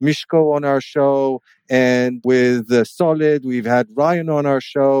had Mishko on our show, and with Solid, we've had Ryan on our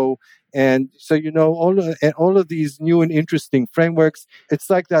show. And so, all of these new and interesting frameworks, it's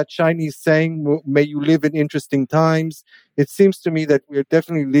like that Chinese saying, may you live in interesting times. It seems to me that we're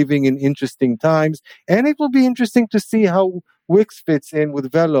definitely living in interesting times. And it will be interesting to see how Wix fits in with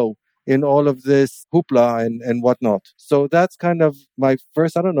Velo in all of this hoopla and whatnot. So that's kind of my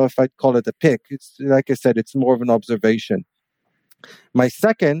first, I don't know if I'd call it a pick. It's like I said, it's more of an observation. My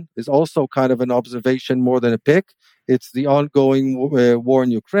second is also kind of an observation more than a pick. It's the ongoing war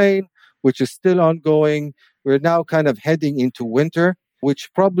in Ukraine, which is still ongoing. We're now kind of heading into winter,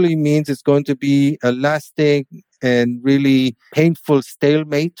 which probably means it's going to be a lasting and really painful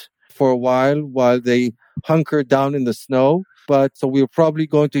stalemate for a while they hunker down in the snow. But so we're probably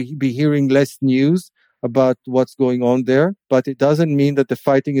going to be hearing less news about what's going on there. But it doesn't mean that the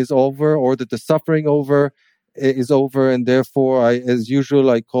fighting is over or that the suffering is over, and therefore, as usual,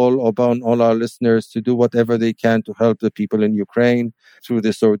 I call upon all our listeners to do whatever they can to help the people in Ukraine through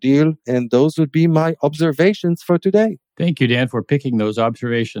this ordeal. And those would be my observations for today. Thank you, Dan, for picking those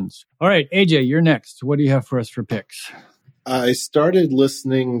observations. All right, AJ, you're next. What do you have for us for picks? I started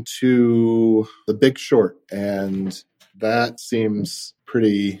listening to The Big Short, and that seems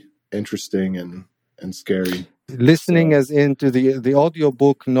pretty interesting and scary. Listening as into the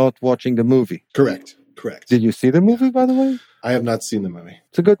audiobook, not watching the movie. Correct. Did you see the movie, by the way? I have not seen the movie.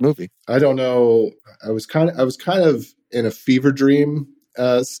 It's a good movie. I don't know. I was kind of in a fever dream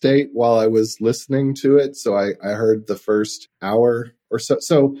state while I was listening to it. So I heard the first hour or so.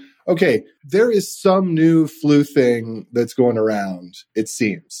 So, okay, there is some new flu thing that's going around, it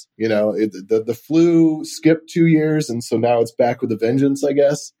seems. The flu skipped 2 years, and so now it's back with a vengeance, I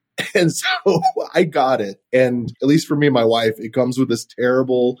guess. And so I got it. And at least for me and my wife, it comes with this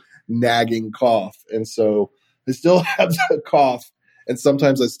terrible nagging cough. And so I still have the cough. And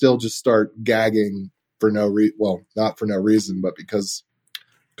sometimes I still just start gagging for no reason. Well, not for no reason, but because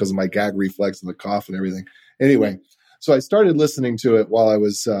of my gag reflex and the cough and everything. Anyway, so I started listening to it while I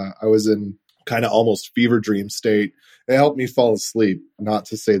was in kind of almost fever dream state. It helped me fall asleep. Not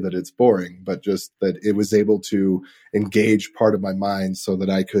to say that it's boring, but just that it was able to engage part of my mind so that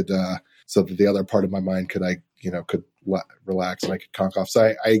I could, so that the other part of my mind could relax and I could conk off.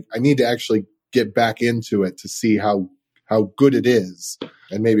 So I need to actually get back into it to see how good it is.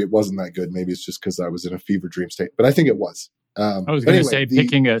 And maybe it wasn't that good. Maybe it's just because I was in a fever dream state, but I think it was. I was going to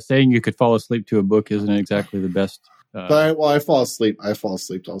say, saying you could fall asleep to a book isn't exactly the best. I fall asleep. I fall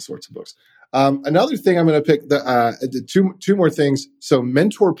asleep to all sorts of books. Another thing I'm going to pick, two more things. So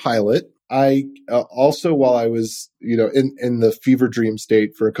Mentor Pilot, I also, while I was, in the fever dream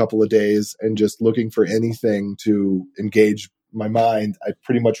state for a couple of days and just looking for anything to engage my mind, I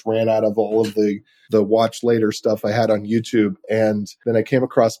pretty much ran out of all of the watch later stuff I had on YouTube. And then I came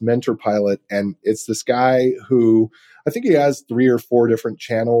across Mentor Pilot, and it's this guy who I think he has 3 or 4 different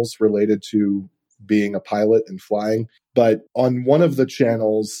channels related to being a pilot and flying. But on one of the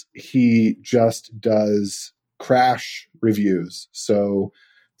channels, he just does crash reviews. So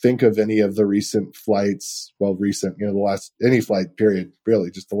think of any of the recent flights, any flight period,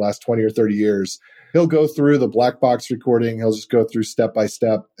 really, just the last 20 or 30 years, he'll go through the black box recording. He'll just go through step by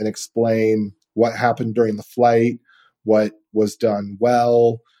step and explain what happened during the flight, what was done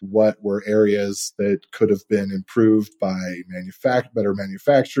well, what were areas that could have been improved by better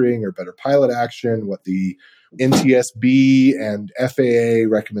manufacturing or better pilot action, what the NTSB and FAA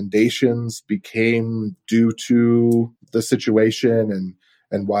recommendations became due to the situation,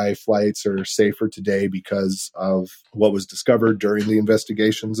 and why flights are safer today because of what was discovered during the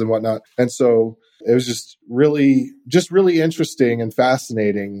investigations and whatnot. And so it was just really interesting and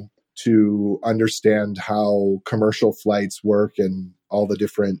fascinating to understand how commercial flights work and all the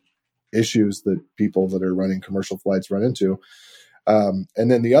different issues that people that are running commercial flights run into. And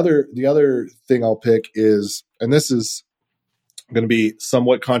then the other thing I'll pick is, and this is going to be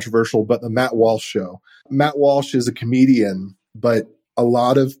somewhat controversial, but the Matt Walsh show. Matt Walsh is a comedian, but a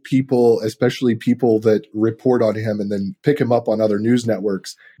lot of people, especially people that report on him and then pick him up on other news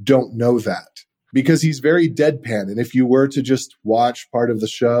networks, don't know that, because he's very deadpan. And if you were to just watch part of the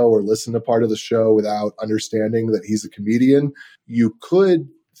show or listen to part of the show without understanding that he's a comedian, you could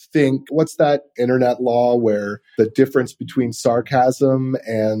think, what's that internet law where the difference between sarcasm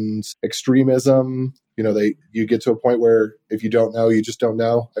and extremism, you get to a point where if you don't know, you just don't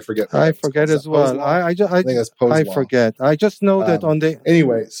know. I forget as well. I think that's Poe's law. Forget. I just know that on the...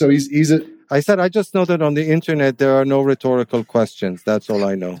 Anyway, so he's a... I said, I just know that on the internet, there are no rhetorical questions. That's all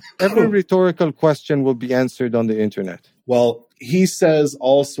I know. Every rhetorical question will be answered on the internet. Well, he says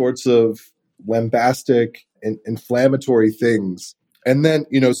all sorts of lambastic and inflammatory things. And then,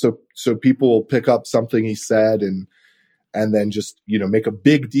 so people will pick up something he said and then just, make a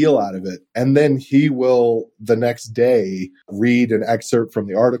big deal out of it. And then he will the next day read an excerpt from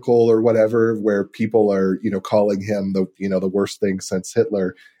the article or whatever, where people are, calling him the worst thing since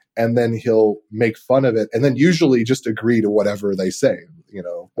Hitler. And then he'll make fun of it and then usually just agree to whatever they say.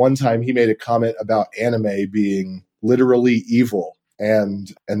 One time he made a comment about anime being literally evil.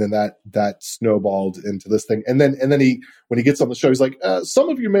 And then that snowballed into this thing. And then when he gets on the show, he's like, some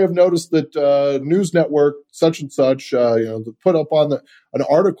of you may have noticed that news network such and such, put up on an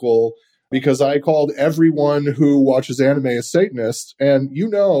article because I called everyone who watches anime a Satanist. And you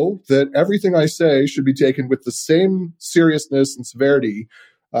know that everything I say should be taken with the same seriousness and severity.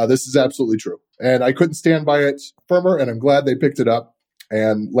 This is absolutely true. And I couldn't stand by it firmer. And I'm glad they picked it up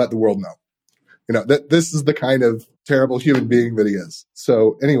and let the world know. That this is the kind of terrible human being that he is.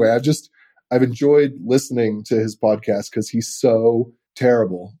 So anyway, I've enjoyed listening to his podcast because he's so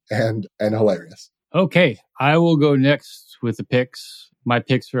terrible and hilarious. Okay, I will go next with the picks. My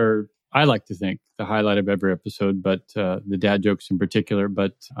picks are, I like to think, the highlight of every episode, but the dad jokes in particular,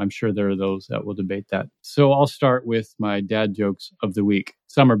 but I'm sure there are those that will debate that. So I'll start with my dad jokes of the week.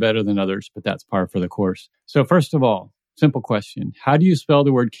 Some are better than others, but that's par for the course. So first of all, simple question. How do you spell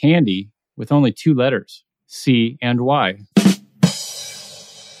the word candy with only 2 letters, C and Y?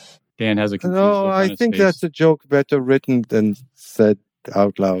 Dan has a confused look on his think face. That's a joke better written than said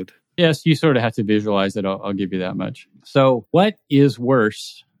out loud. Yes, you sort of have to visualize it. I'll give you that much. So what is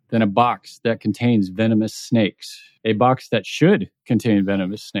worse than a box that contains venomous snakes? A box that should contain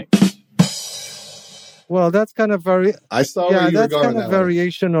venomous snakes. Well, that's kind of I saw where you were going. That's kind of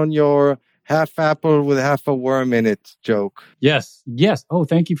variation on your half apple with half a worm in it joke. Yes. Oh,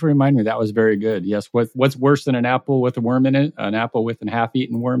 thank you for reminding me. That was very good. Yes. What's worse than an apple with a worm in it? An apple with a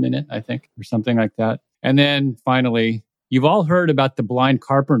half-eaten worm in it, I think, or something like that. And then finally, you've all heard about the blind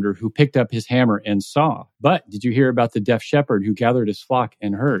carpenter who picked up his hammer and saw. But did you hear about the deaf shepherd who gathered his flock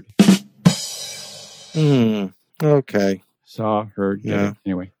and heard? Okay. Saw, heard, yeah.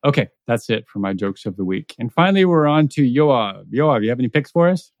 Anyway, okay, that's it for my jokes of the week. And finally, we're on to Yoav. Yoav, you have any picks for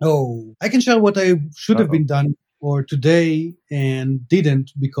us? Oh, I can share what I should have been done for today and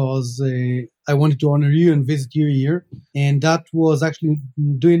didn't because I wanted to honor you and visit you here. And that was actually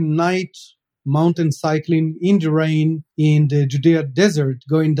doing night mountain cycling in the rain in the Judea desert,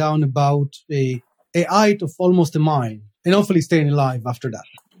 going down about a height of almost a mile and hopefully staying alive after that.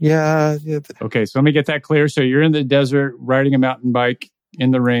 Yeah. Okay, so let me get that clear. So you're in the desert riding a mountain bike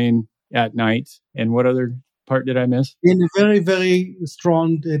in the rain at night. And what other part did I miss? In a very, very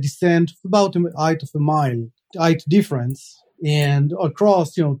strong descent, about a height of a mile, height difference. And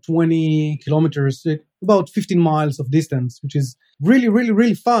across, 20 kilometers, about 15 miles of distance, which is really, really,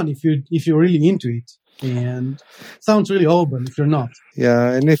 really fun if you're really into it. And sounds really urban if you're not.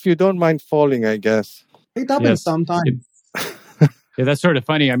 Yeah, and if you don't mind falling, I guess. It happens sometimes. Yeah, that's sort of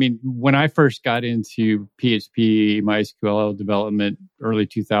funny. I mean, when I first got into PHP, MySQL development, early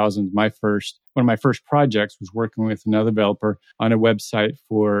 2000s, my first one of my first projects was working with another developer on a website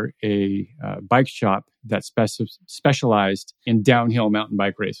for a bike shop that specialized in downhill mountain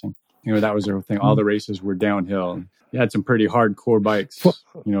bike racing. That was their thing. All the races were downhill. You had some pretty hardcore bikes, to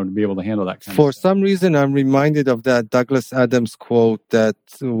be able to handle that kind of stuff. For some reason, I'm reminded of that Douglas Adams quote that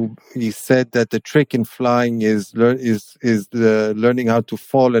he said that the trick in flying is learning how to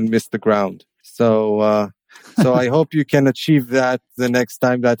fall and miss the ground. So I hope you can achieve that the next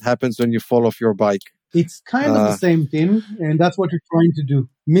time that happens when you fall off your bike. It's kind of the same thing, and that's what you're trying to do.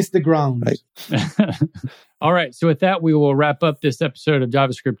 Miss the ground. Right. All right. So with that, we will wrap up this episode of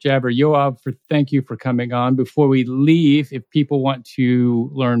JavaScript Jabber. Yoav, thank you for coming on. Before we leave, if people want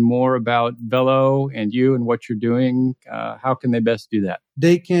to learn more about Velo and you and what you're doing, how can they best do that?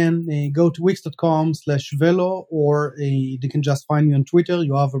 They can go to wix.com/Velo, or they can just find me on Twitter,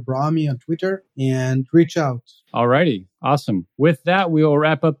 Yoav Abrahami on Twitter, and reach out. All righty. Awesome. With that, we will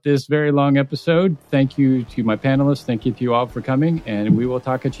wrap up this very long episode. Thank you to my panelists. Thank you to you all for coming, and we will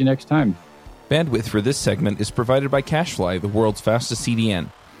talk at you next time. Bandwidth for this segment is provided by CacheFly, the world's fastest CDN.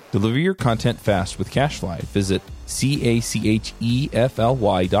 Deliver your content fast with CacheFly. Visit CacheFly.com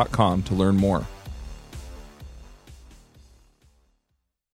to learn more.